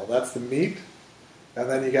the middle. That's the meat. And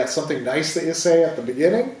then you got something nice that you say at the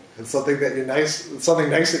beginning and something nice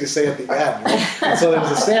that you say at the end. And so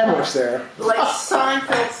there's a sandwich there. Like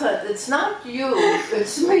Seinfeld said, it's not you,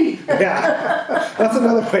 it's me. Yeah. That's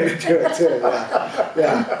another way to do it too.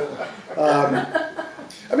 Yeah.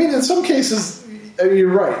 I mean, in some cases, you're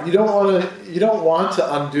right. You don't want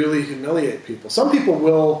to unduly humiliate people. Some people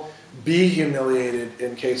will be humiliated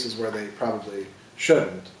in cases where they probably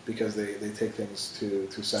shouldn't because they take things too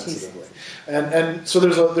sensitively. And so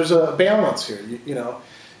there's a balance here. You know,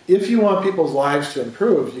 if you want people's lives to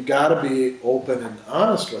improve, you got to be open and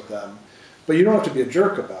honest with them, but you don't have to be a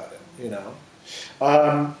jerk about it. You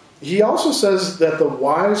know. He also says that the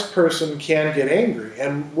wise person can get angry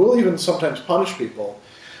and will even sometimes punish people.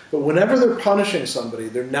 But whenever they're punishing somebody,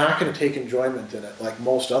 they're not going to take enjoyment in it like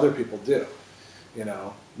most other people do. You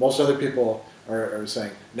know, most other people are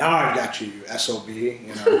saying, "Now I've got you, you SOB."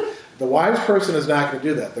 You know, the wise person is not going to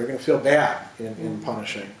do that. They're going to feel bad in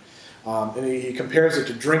punishing. And he compares it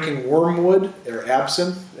to drinking wormwood or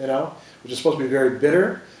absinthe, you know, which is supposed to be very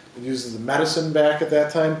bitter. It uses the medicine back at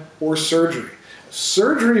that time, or surgery.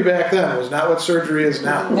 Surgery back then was not what surgery is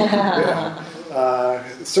now.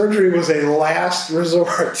 Surgery was a last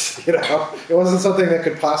resort. You know, it wasn't something that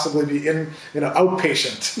could possibly be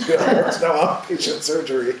outpatient. You know, there was no outpatient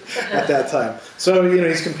surgery at that time. So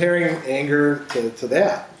he's comparing anger to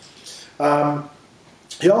that.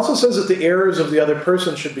 He also says that the errors of the other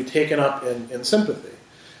person should be taken up in sympathy.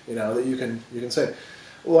 You know, that you can say,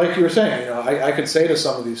 like you were saying. You know, I could say to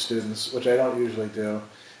some of these students, which I don't usually do,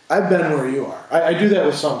 I've been where you are. I do that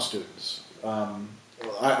with some students.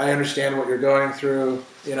 I understand what you're going through.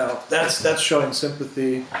 You know, that's showing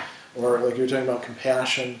sympathy, or like you're talking about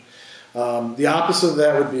compassion. The opposite of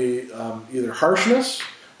that would be either harshness,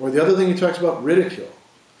 or the other thing he talks about, ridicule.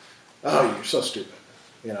 Oh, you're so stupid.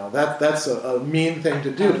 You know, that's a mean thing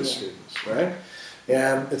to do to students, right?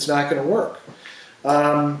 And it's not going to work.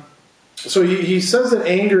 So he says that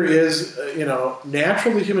anger is,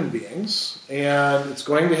 natural to human beings, and it's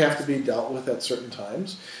going to have to be dealt with at certain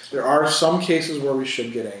times. There are some cases where we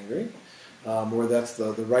should get angry, where that's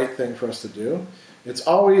the right thing for us to do. It's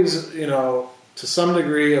always, to some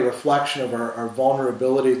degree, a reflection of our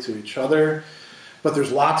vulnerability to each other, but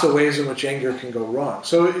there's lots of ways in which anger can go wrong.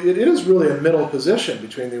 So it is really a middle position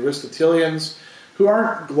between the Aristotelians, who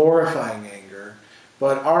aren't glorifying anger,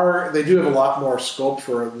 but they do have a lot more scope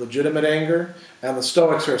for legitimate anger, and the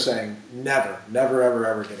Stoics are saying never,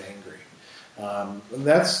 ever get angry. And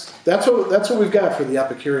that's what we've got for the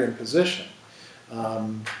Epicurean position.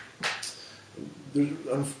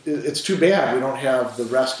 It's too bad we don't have the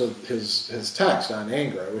rest of his text on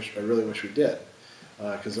anger. I really wish we did,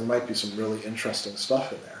 because there might be some really interesting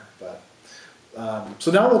stuff in there. But so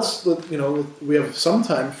now we have some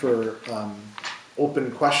time for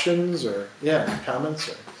open questions or comments.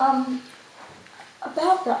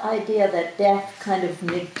 About the idea that death kind of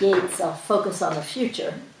negates a focus on the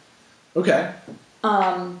future. Okay.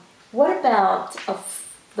 What about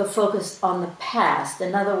the focus on the past?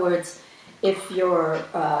 In other words, if you're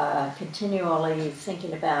continually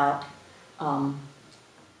thinking about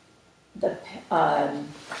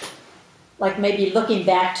like maybe looking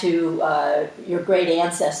back to your great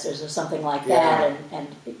ancestors or something like that, and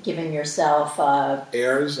giving yourself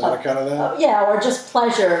airs on account of that? Or just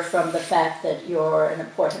pleasure from the fact that you're an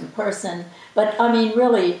important person. But I mean,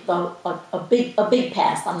 really, a big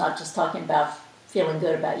past. I'm not just talking about feeling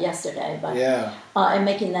good about yesterday, but and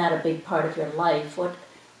making that a big part of your life.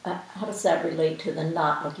 How does that relate to the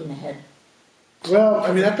not looking ahead? Well,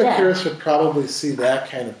 I mean, Epicurus would probably see that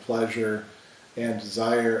kind of pleasure and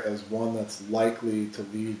desire as one that's likely to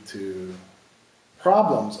lead to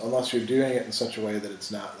problems unless you're doing it in such a way that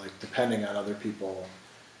it's not like depending on other people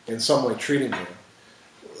in some way treating you,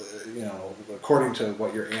 according to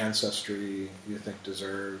what your ancestry you think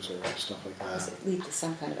deserves or stuff like that. Does it lead to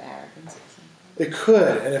some kind of arrogance or something? It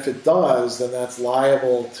could, and if it does, then that's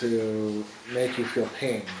liable to make you feel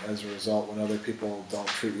pain as a result when other people don't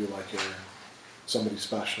treat you like you're somebody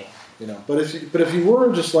special, But if you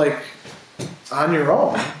were just like on your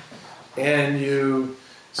own and you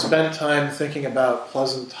spent time thinking about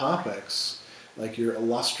pleasant topics like your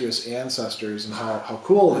illustrious ancestors and how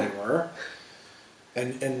cool they were,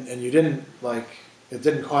 and you didn't it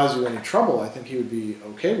didn't cause you any trouble, I think you would be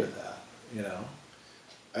okay with that,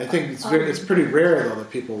 I think it's pretty rare though that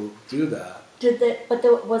people do that.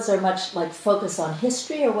 Was there much focus on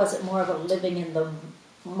history, or was it more of a living in the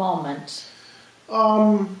moment?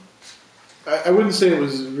 I wouldn't say it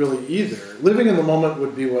was really either. Living in the moment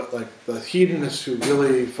would be what the hedonists who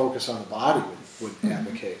really focus on the body would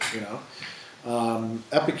advocate.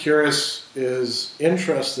 Epicurus is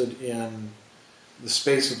interested in the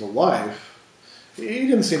space of the life. He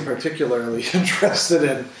didn't seem particularly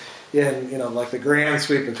interested in the grand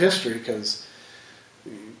sweep of history, because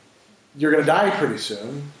you're going to die pretty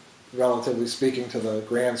soon, relatively speaking, to the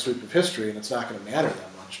grand sweep of history, and it's not going to matter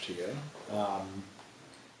that much to you.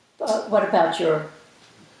 What about your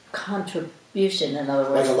contribution, in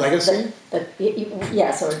other words? Like a legacy?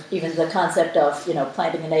 Yes, or even the concept of,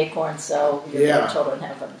 planting an acorn so your children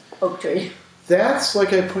have an oak tree. That's,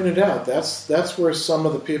 like I pointed out, that's where some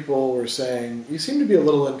of the people were saying, you seem to be a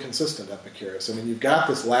little inconsistent, Epicurus. I mean, you've got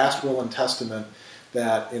this last will and testament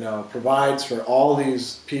that, provides for all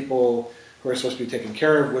these people who are supposed to be taken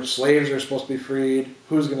care of, which slaves are supposed to be freed,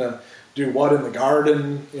 who's going to do what in the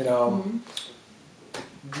garden, Mm-hmm.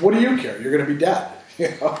 What do you care? You're going to be dead,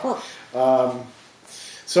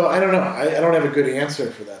 So I don't know. I don't have a good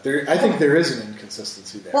answer for that. I think there is an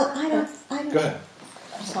inconsistency there. Well, I don't. Go ahead.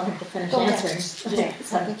 I just wanted to finish answering.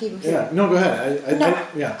 No, go ahead.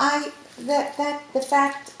 The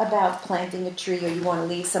fact about planting a tree, or you want to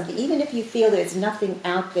leave something, even if you feel there's nothing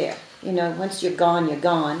out there, once you're gone, you're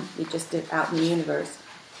just out in the universe.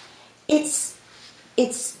 It's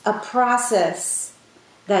a process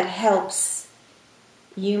that helps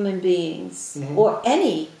human beings, mm-hmm. or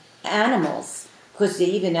any animals, because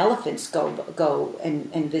even elephants go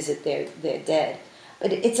and visit their dead.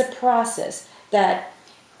 But it's a process that,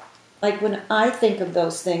 when I think of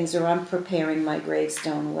those things, or I'm preparing my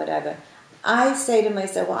gravestone or whatever, I say to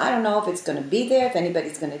myself, well, I don't know if it's going to be there, if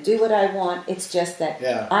anybody's going to do what I want. It's just that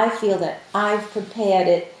I feel that I've prepared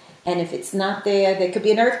it, and if it's not there, there could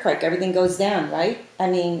be an earthquake. Everything goes down, right?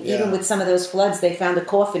 I mean, even with some of those floods, they found a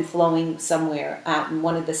coffin flowing somewhere out in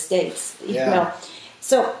one of the states.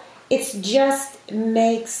 So it just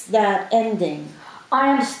makes that ending.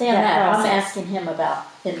 I understand that. I'm asking him about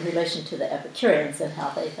in relation to the Epicureans and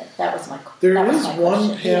how they think. That was my question. There is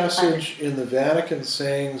one passage in the Vatican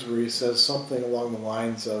sayings where he says something along the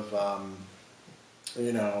lines of,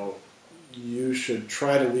 you should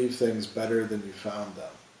try to leave things better than you found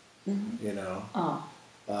them. Mm-hmm.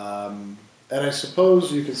 And I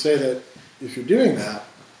suppose you could say that if you're doing that,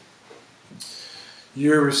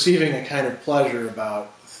 you're receiving a kind of pleasure and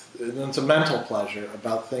it's a mental pleasure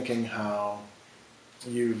about thinking how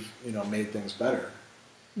you've made things better.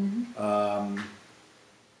 Mm-hmm.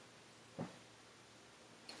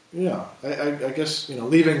 I guess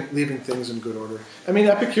leaving things in good order. I mean,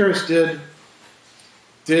 Epicurus did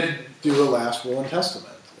do a last will and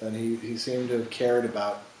testament, and he seemed to have cared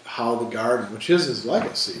about how the garden, which is his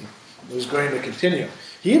legacy, was going to continue.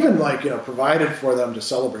 He even provided for them to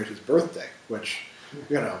celebrate his birthday, which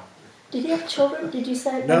Did he have children? Did you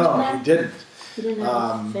say? No, he didn't. He didn't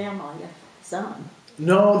have a family, a son.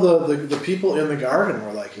 No, the people in the garden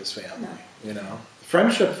were like his family. No.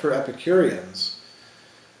 Friendship for Epicureans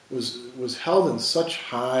was held in such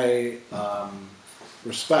high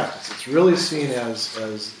respect. It's really seen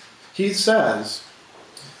as he says,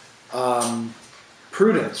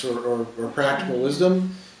 prudence or practical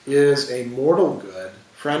wisdom is a mortal good.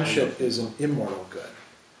 Friendship is an immortal good.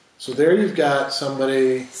 So there you've got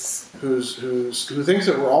somebody who thinks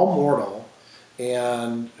that we're all mortal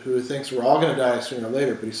and who thinks we're all going to die sooner or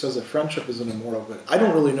later, but he says that friendship is an immortal good. I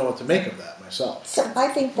don't really know what to make of that myself. So I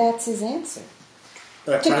think that's his answer.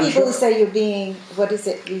 To people who say you're being, what is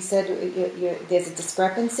it, you said there's a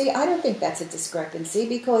discrepancy. I don't think that's a discrepancy,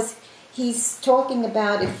 because he's talking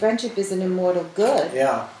about if friendship is an immortal good,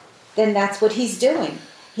 then that's what he's doing.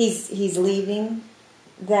 He's leaving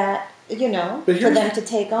that for them to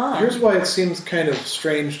take on. Here's why it seems kind of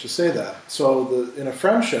strange to say that. So in a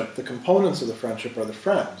friendship, the components of the friendship are the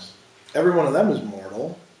friends. Every one of them is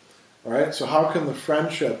mortal. All right? So how can the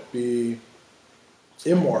friendship be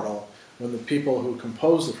immortal when the people who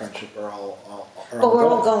compose the friendship are all but we're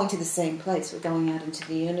all going to the same place. We're going out into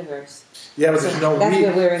the universe. Yeah, but there's no we.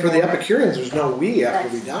 For the Epicureans, there's no we after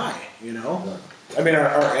we die, I mean,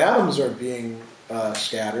 our atoms are being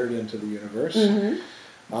scattered into the universe.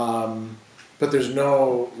 But there's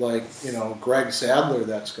no, Greg Sadler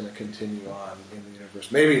that's going to continue on in the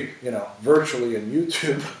universe. Maybe, virtually in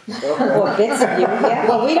YouTube. Or bits of you, yeah.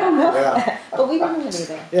 Well, we don't know that. But we don't know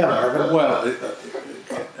anything. Yeah, Marvin. Well,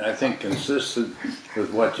 I think consistent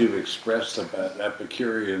with what you've expressed about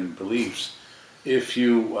Epicurean beliefs, if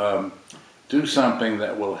you do something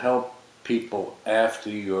that will help people after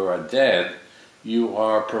you are dead, you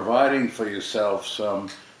are providing for yourself some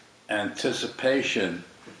anticipation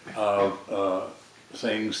of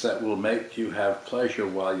things that will make you have pleasure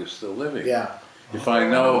while you're still living. Yeah. If I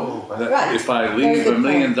know that if I leave $1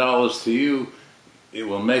 million to you, it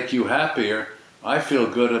will make you happier, I feel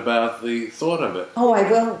good about the thought of it. Oh, I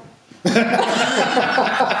will.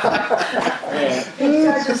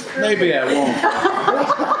 Maybe I won't.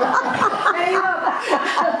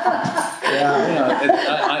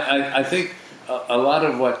 I think a lot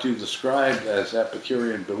of what you described as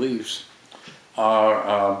Epicurean beliefs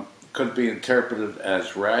are could be interpreted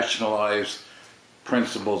as rationalized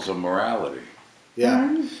principles of morality.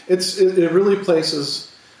 Yeah, it really places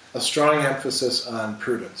a strong emphasis on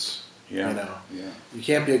prudence. You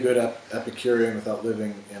can't be a good Epicurean without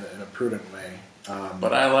living in a prudent way.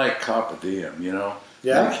 But I like carpe diem, Yeah.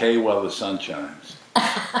 Like hay while the sun shines.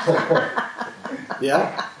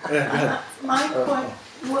 Yeah. My point.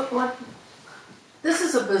 What? This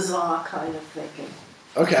is a bizarre kind of thinking.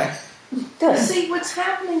 Okay. You see, what's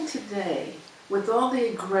happening today with all the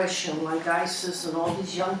aggression, like ISIS and all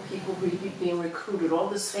these young people being recruited, all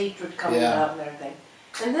this hatred coming out and everything.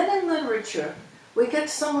 And then in literature, we get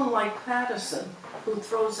someone like Patterson who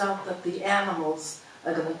throws out that the animals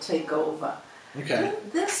are going to take over. Okay.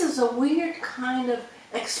 This is a weird kind of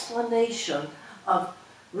explanation of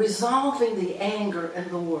resolving the anger in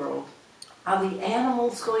the world. Are the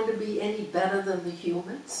animals going to be any better than the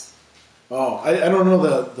humans? Oh, I don't know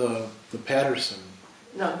the Patterson.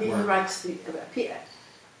 No, he writes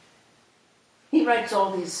he writes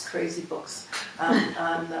all these crazy books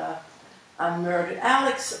on murder.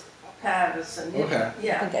 Alex Patterson. Okay.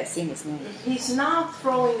 Yeah. I think I've seen his name. He's now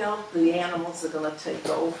throwing out the animals are going to take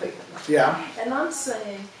over. Yeah. And I'm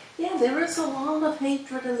saying, there is a lot of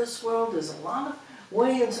hatred in this world. There's a lot of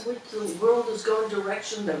ways in which the world is going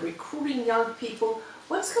direction. They're recruiting young people.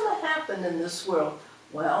 What's going to happen in this world?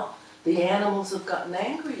 Well, the animals have gotten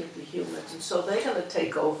angry at the humans, and so they're going to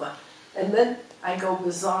take over. And then I go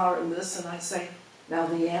bizarre in this, and I say, now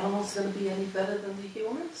the animals going to be any better than the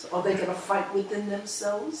humans? Are they going to fight within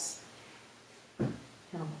themselves?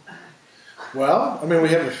 Well, I mean, we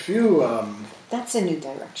have a few... That's a new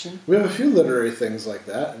direction. We have a few literary things like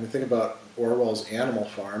that. And we think about Orwell's Animal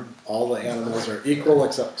Farm. All the animals are equal,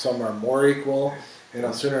 except some are more equal,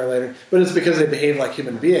 sooner or later. But it's because they behave like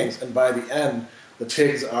human beings, and by the end, the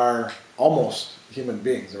pigs are almost human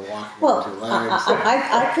beings. They're walking on two legs.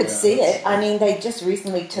 I could see it. I mean, they just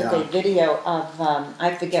recently took a video of,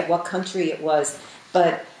 I forget what country it was,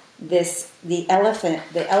 but the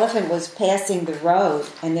elephant was passing the road,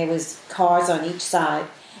 and there was cars on each side,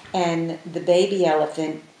 and the baby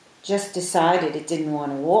elephant just decided it didn't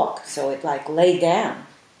want to walk, so it lay down.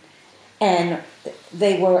 And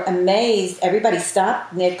they were amazed. Everybody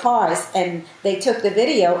stopped in their cars, and they took the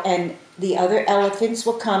video, and the other elephants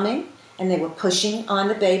were coming, and they were pushing on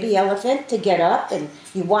the baby elephant to get up, and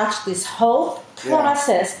you watch this whole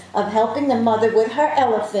process of helping the mother with her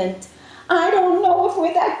elephant. I don't know if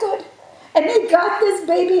we're that good. And they got this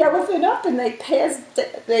baby elephant up, and they passed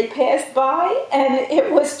by, and it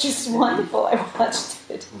was just wonderful. I watched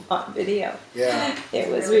it on video. Yeah. It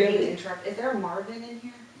was really... Is there a Marvin in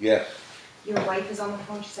here? Yes. Your wife is on the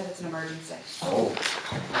phone. She said it's an emergency. Oh.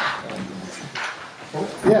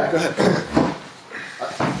 Yeah, go ahead.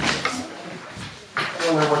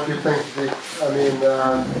 I wonder what you think.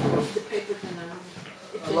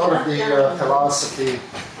 A lot of the philosophy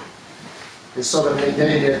is sort of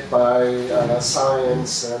negated by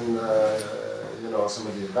science and some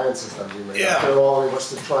of the advances that we made. After all, it was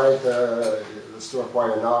to try to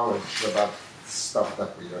acquire knowledge about stuff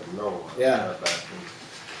that we don't know.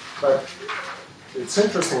 But it's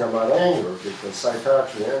interesting about anger because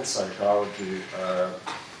psychiatry and psychology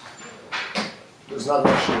there's not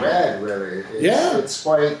much to add, really. It's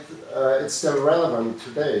quite, it's still relevant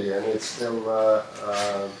today, and it's still,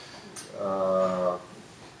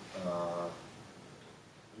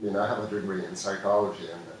 I have a degree in psychology,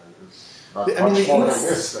 and there's not much more than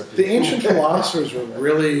this. The ancient philosophers were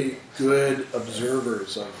really good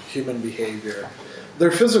observers of human behavior.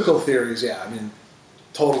 Their physical theories,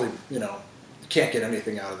 totally, you can't get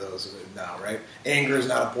anything out of those now, right? Anger is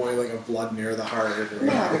not a boiling of blood near the heart, or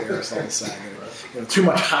Aristotle saying, too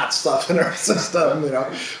much hot stuff in our system,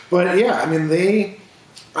 But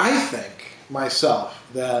I think myself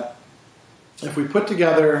that if we put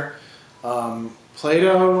together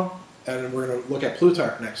Plato, and we're going to look at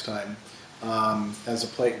Plutarch next time as a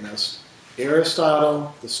Platonist,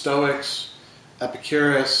 Aristotle, the Stoics,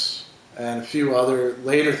 Epicurus, and a few other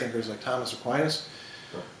later thinkers like Thomas Aquinas,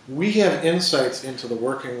 we have insights into the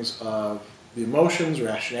workings of the emotions,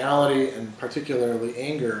 rationality, and particularly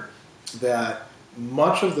anger that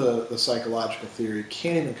much of the psychological theory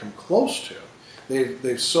can't even come close to.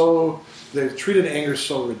 They've treated anger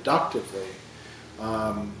so reductively.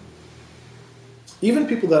 Even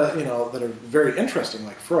people that that are very interesting,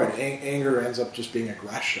 like Freud, anger ends up just being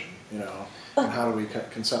aggression, and how do we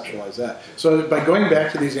conceptualize that? So by going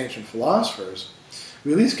back to these ancient philosophers,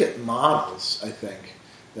 we at least get models, I think,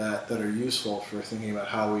 that are useful for thinking about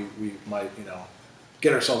how we might,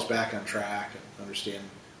 get ourselves back on track and understand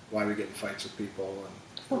why we get in fights with people.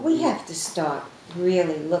 Well, we have to start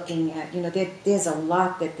really looking at, there's a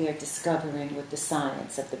lot that they're discovering with the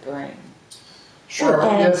science of the brain. Sure,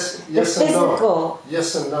 and yes the physical, and no.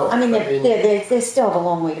 Yes and no. They still have a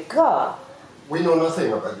long way to go. We know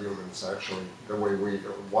nothing about humans, actually,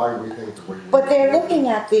 why we think the way we But they're looking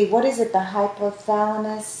at the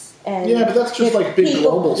hypothalamus. And but that's just like big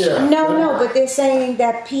global stuff. No, but they're saying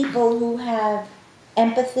that people who have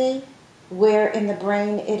empathy, where in the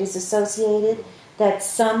brain it is associated, that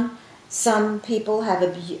some people have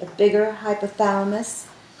a bigger hypothalamus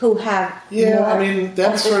who have more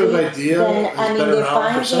that sort of idea they're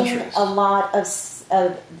finding a lot of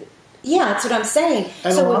that's what I'm saying.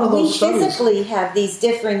 And so if we physically have these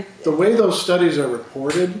different... The way those studies are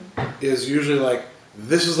reported is usually like,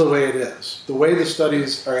 this is the way it is. The way the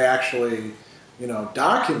studies are actually,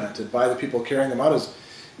 documented by the people carrying them out is,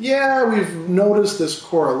 we've noticed this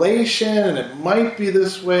correlation, and it might be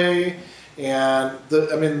this way. And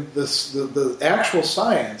the actual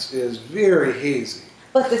science is very hazy.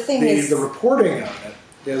 But the thing is, the reporting on it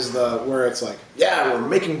is where it's like, we're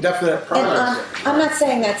making definite progress. I'm not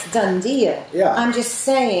saying that's done deal. Yeah. I'm just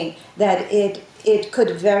saying that it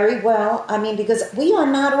could very well, because we are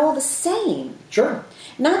not all the same. Sure.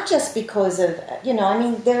 Not just because of,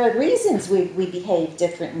 there are reasons we behave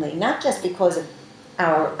differently, not just because of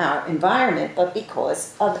our environment, but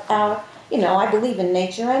because of our, I believe in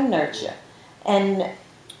nature and nurture. And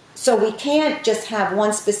so we can't just have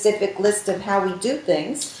one specific list of how we do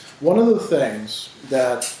things. One of the things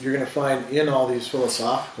that you're going to find in all these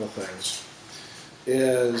philosophical things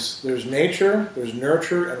is there's nature, there's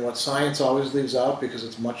nurture, and what science always leaves out because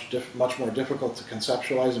it's much more difficult to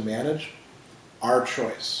conceptualize and manage, our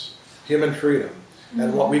choice, human freedom,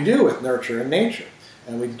 and what we do with nurture and nature.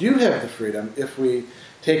 And we do have the freedom if we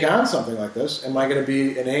take on something like this. Am I going to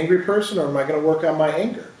be an angry person, or am I going to work on my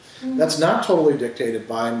anger? That's not totally dictated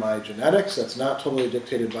by my genetics. That's not totally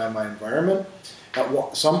dictated by my environment.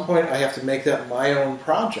 At some point, I have to make that my own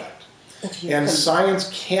project. And science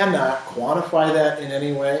cannot quantify that in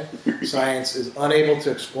any way. Science is unable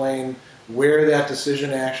to explain where that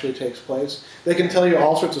decision actually takes place. They can tell you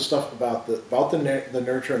all sorts of stuff about the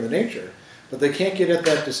nurture and the nature, but they can't get at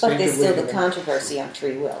that distinctively. But there's still the controversy on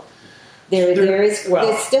free will. There's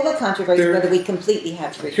still a controversy whether we completely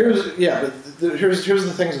have free will. Here's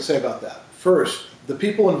the things to say about that. First, the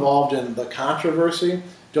people involved in the controversy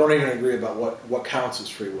don't even agree about what counts as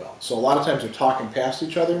free will. So a lot of times they're talking past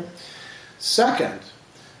each other. Second,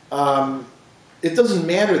 it doesn't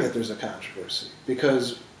matter that there's a controversy,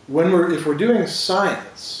 because if we're doing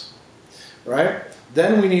science, right,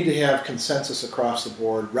 then we need to have consensus across the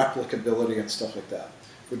board, replicability and stuff like that.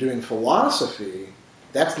 If we're doing philosophy,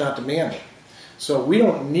 that's not demanded. So we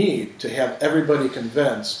don't need to have everybody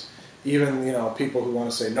convinced, even people who want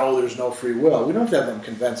to say, no, there's no free will. We don't have to have them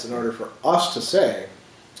convinced in order for us to say,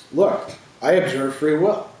 look, I observe free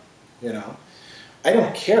will. I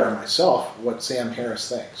don't care myself what Sam Harris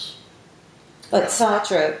thinks. But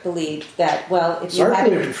Sartre believed that, if you Sartre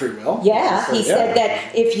believed in free will. Yeah, he said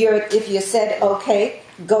that if you said, okay,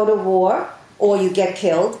 go to war or you get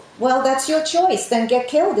killed, Well, that's your choice. Then get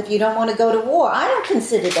killed if you don't want to go to war. I don't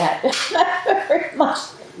consider that very much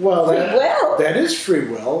free will. That is free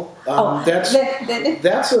will. That's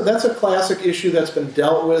a classic issue that's been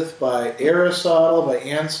dealt with by Aristotle, by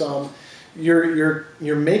Anselm. You're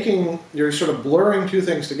sort of blurring two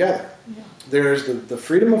things together. Yeah. There's the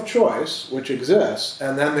freedom of choice, which exists,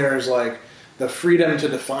 and then there's like the freedom to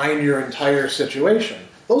define your entire situation.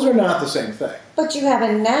 Those are not the same thing. But you have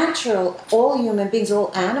a natural, all human beings,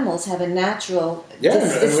 all animals have a natural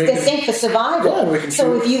distinct for survival. Yeah, and we can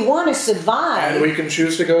so if you want to survive... And we can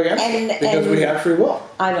choose to go against it because we have free will.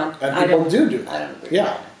 And people do that. I don't agree.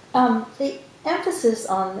 Yeah. The emphasis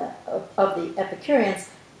of the Epicureans,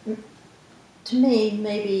 to me,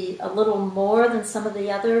 maybe a little more than some of the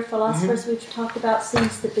other philosophers we've talked about,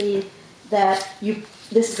 seems to be that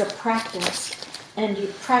this is a practice. And you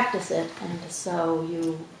practice it, and so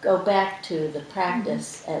you go back to the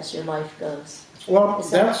practice as your life goes. Well,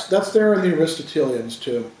 that's there in the Aristotelians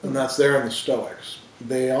too, and that's there in the Stoics.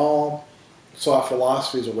 They all saw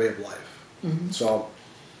philosophy as a way of life. Mm-hmm. So,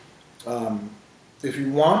 if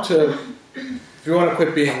you want to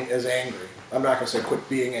quit being as angry, I'm not going to say quit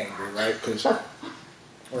being angry, right? Because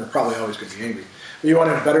we're probably always going to be angry. But you want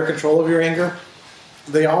to have better control of your anger.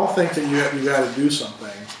 They all think that you got to do something.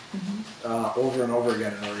 Mm-hmm. Over and over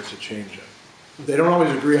again in order to change it. They don't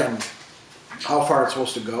always agree on how far it's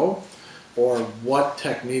supposed to go or what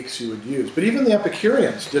techniques you would use. But even the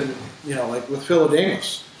Epicureans didn't, like with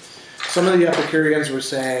Philodemus. Some of the Epicureans were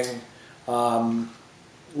saying,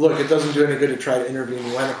 look, it doesn't do any good to try to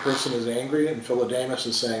intervene when a person is angry, and Philodemus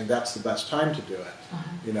is saying that's the best time to do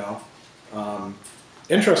it.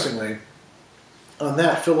 Interestingly, on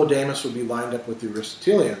that, Philodemus would be lined up with the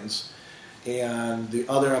Aristotelians, and the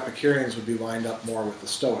other Epicureans would be lined up more with the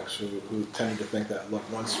Stoics, who tended to think that, look,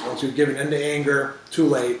 once you've given in to anger, too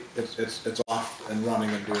late, it's off and running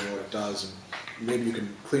and doing what it does, and maybe you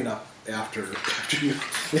can clean up after you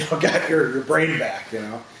got your brain back,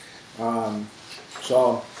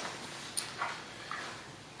 So,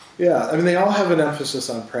 yeah, I mean, they all have an emphasis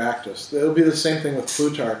on practice. It'll be the same thing with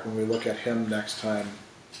Plutarch when we look at him next time.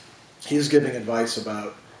 He's giving advice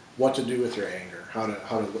about what to do with your anger. How to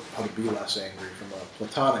be less angry from a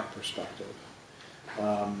Platonic perspective.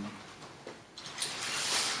 Go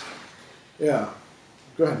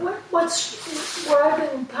ahead. What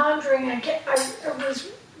I've been pondering, I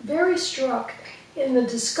was very struck in the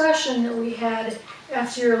discussion that we had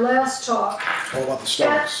after your last talk. All about the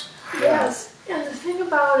Stoics. Yes, and the thing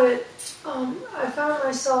about it, I found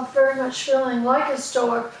myself very much feeling like a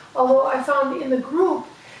Stoic, although I found in the group,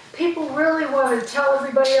 people really want to tell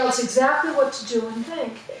everybody else exactly what to do and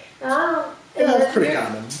think. And I don't... that's pretty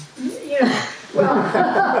common. Well...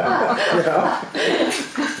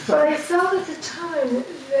 But I felt at the time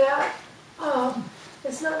that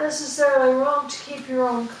it's not necessarily wrong to keep your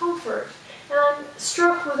own comfort. And I'm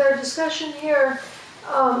struck with our discussion here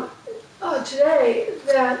today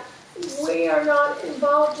that we are not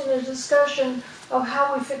involved in a discussion of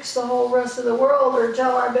how we fix the whole rest of the world or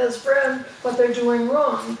tell our best friend what they're doing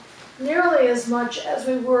wrong, nearly as much as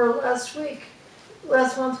we were last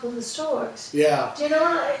month with the Stoics. Yeah. Do you know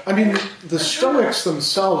what I mean, the Stoics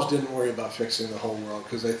themselves didn't worry about fixing the whole world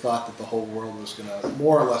because they thought that the whole world was going to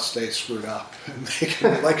more or less stay screwed up and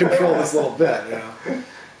they can control this little bit,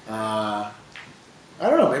 I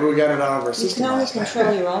don't know. Maybe we got it out of our system. You can only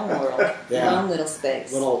control your own world, your own little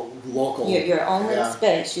space. Little local. Your own little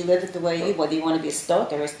space. You live it the way whether you want to be a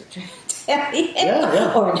Stoic or Aristotelian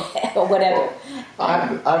or whatever.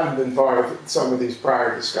 I haven't been part of some of these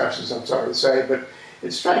prior discussions, I'm sorry to say, but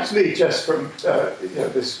it strikes me just from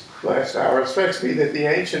this last hour, it strikes me that the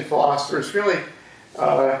ancient philosophers really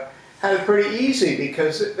had it pretty easy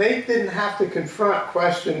because they didn't have to confront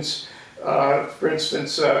questions for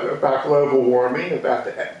instance, about global warming, about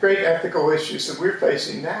the great ethical issues that we're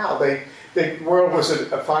facing now. The world was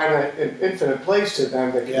a finite and infinite place to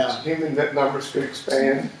them. Human numbers could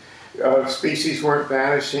expand. Species weren't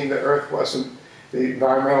vanishing. The earth wasn't, the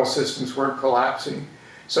environmental systems weren't collapsing.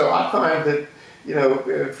 So I find that,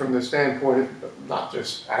 from the standpoint of not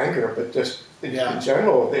just anger, but just in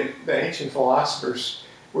general, the ancient philosophers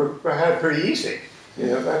had it pretty easy.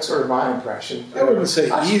 That's sort of my impression. I wouldn't say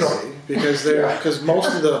easy, because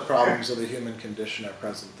most of the problems of the human condition are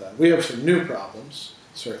present then. We have some new problems,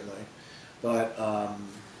 certainly, but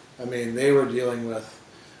they were dealing with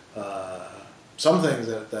some things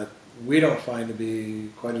that we don't find to be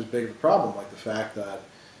quite as big of a problem, like the fact that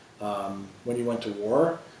when you went to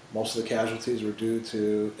war, most of the casualties were due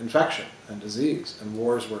to infection and disease, and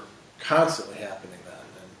wars were constantly happening then.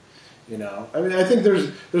 I think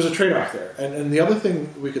there's a trade-off there. And the other thing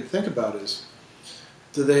we could think about is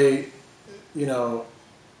do they, you're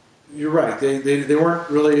right. They weren't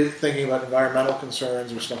really thinking about environmental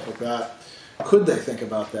concerns or stuff like that. Could they think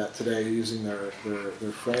about that today using their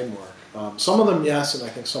framework? Some of them, yes, and I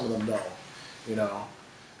think some of them, no.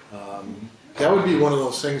 That would be one of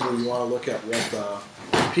those things where you want to look at what the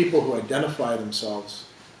people who identify themselves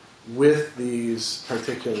with these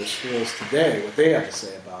particular schools today, what they have to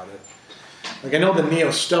say about it. Like I know the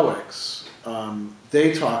Neo-Stoics,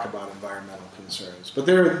 they talk about environmental concerns, but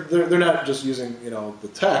they're not just using the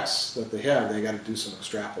texts that they have. They got to do some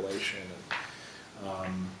extrapolation.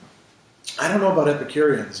 And, I don't know about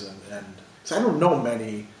Epicureans, and cause I don't know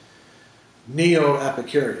many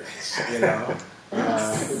Neo-Epicureans.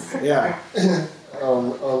 Yeah.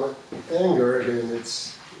 On anger, again,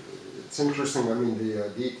 it's interesting. I mean, the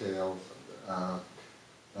detail.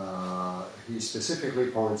 He specifically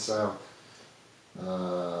points out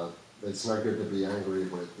that it's not good to be angry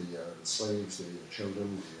with the slaves, the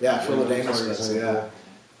children. Philodemus. Yeah.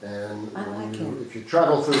 And if you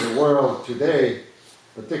travel through the world today,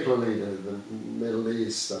 particularly the Middle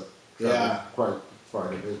East, quite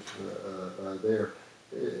a bit there.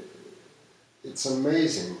 It's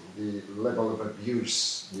amazing the level of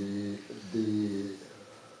abuse,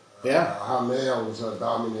 how males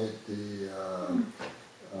dominate the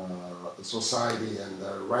society and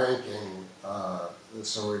the ranking.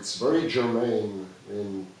 So it's very germane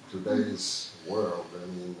in today's world. I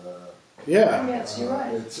mean, yes, you're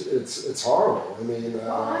right. It's horrible. I mean,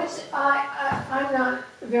 I'm not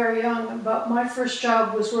very young, but my first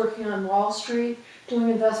job was working on Wall Street, doing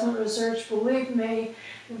investment research. Believe me,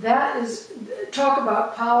 that is talk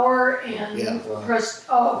about power and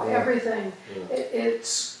everything.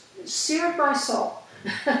 It's seared my soul.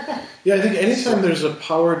 Yeah, I think anytime there's a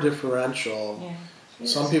power differential,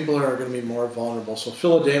 some people are going to be more vulnerable. So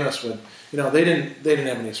Philodemus would, they didn't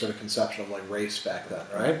have any sort of conception of like race back then,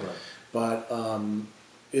 right? But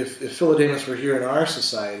if Philodemus were here in our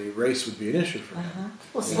society, race would be an issue for him.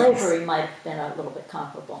 Well, slavery might have been a little bit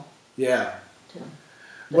comparable. Yeah. To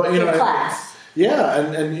the class.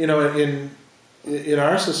 And in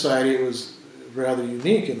our society, it was rather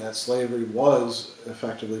unique in that slavery was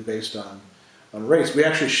effectively based on race. We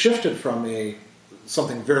actually shifted from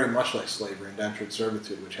something very much like slavery, indentured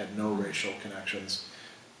servitude, which had no racial connections,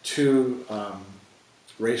 to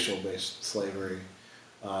racial-based slavery.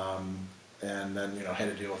 And then,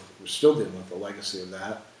 had to we're still dealing with the legacy of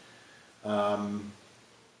that.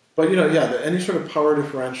 But, any sort of power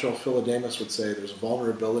differential, Philodemus would say there's a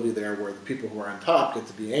vulnerability there where the people who are on top get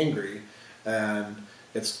to be angry, and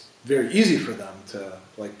it's very easy for them to,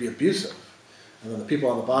 be abusive. And then the people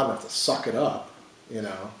on the bottom have to suck it up,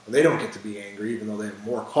 They don't get to be angry, even though they have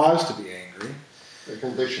more cause to be angry. They're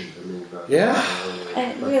conditioned, I mean.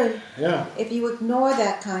 And really, if you ignore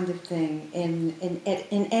that kind of thing in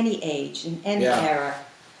any age, in any era,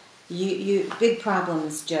 you big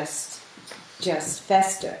problems just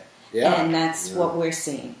fester, and that's what we're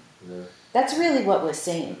seeing. Yeah. That's really what we're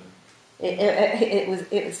seeing. It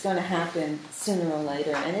was going to happen sooner or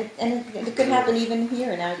later, and it could happen even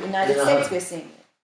here in our United States. We're seeing it.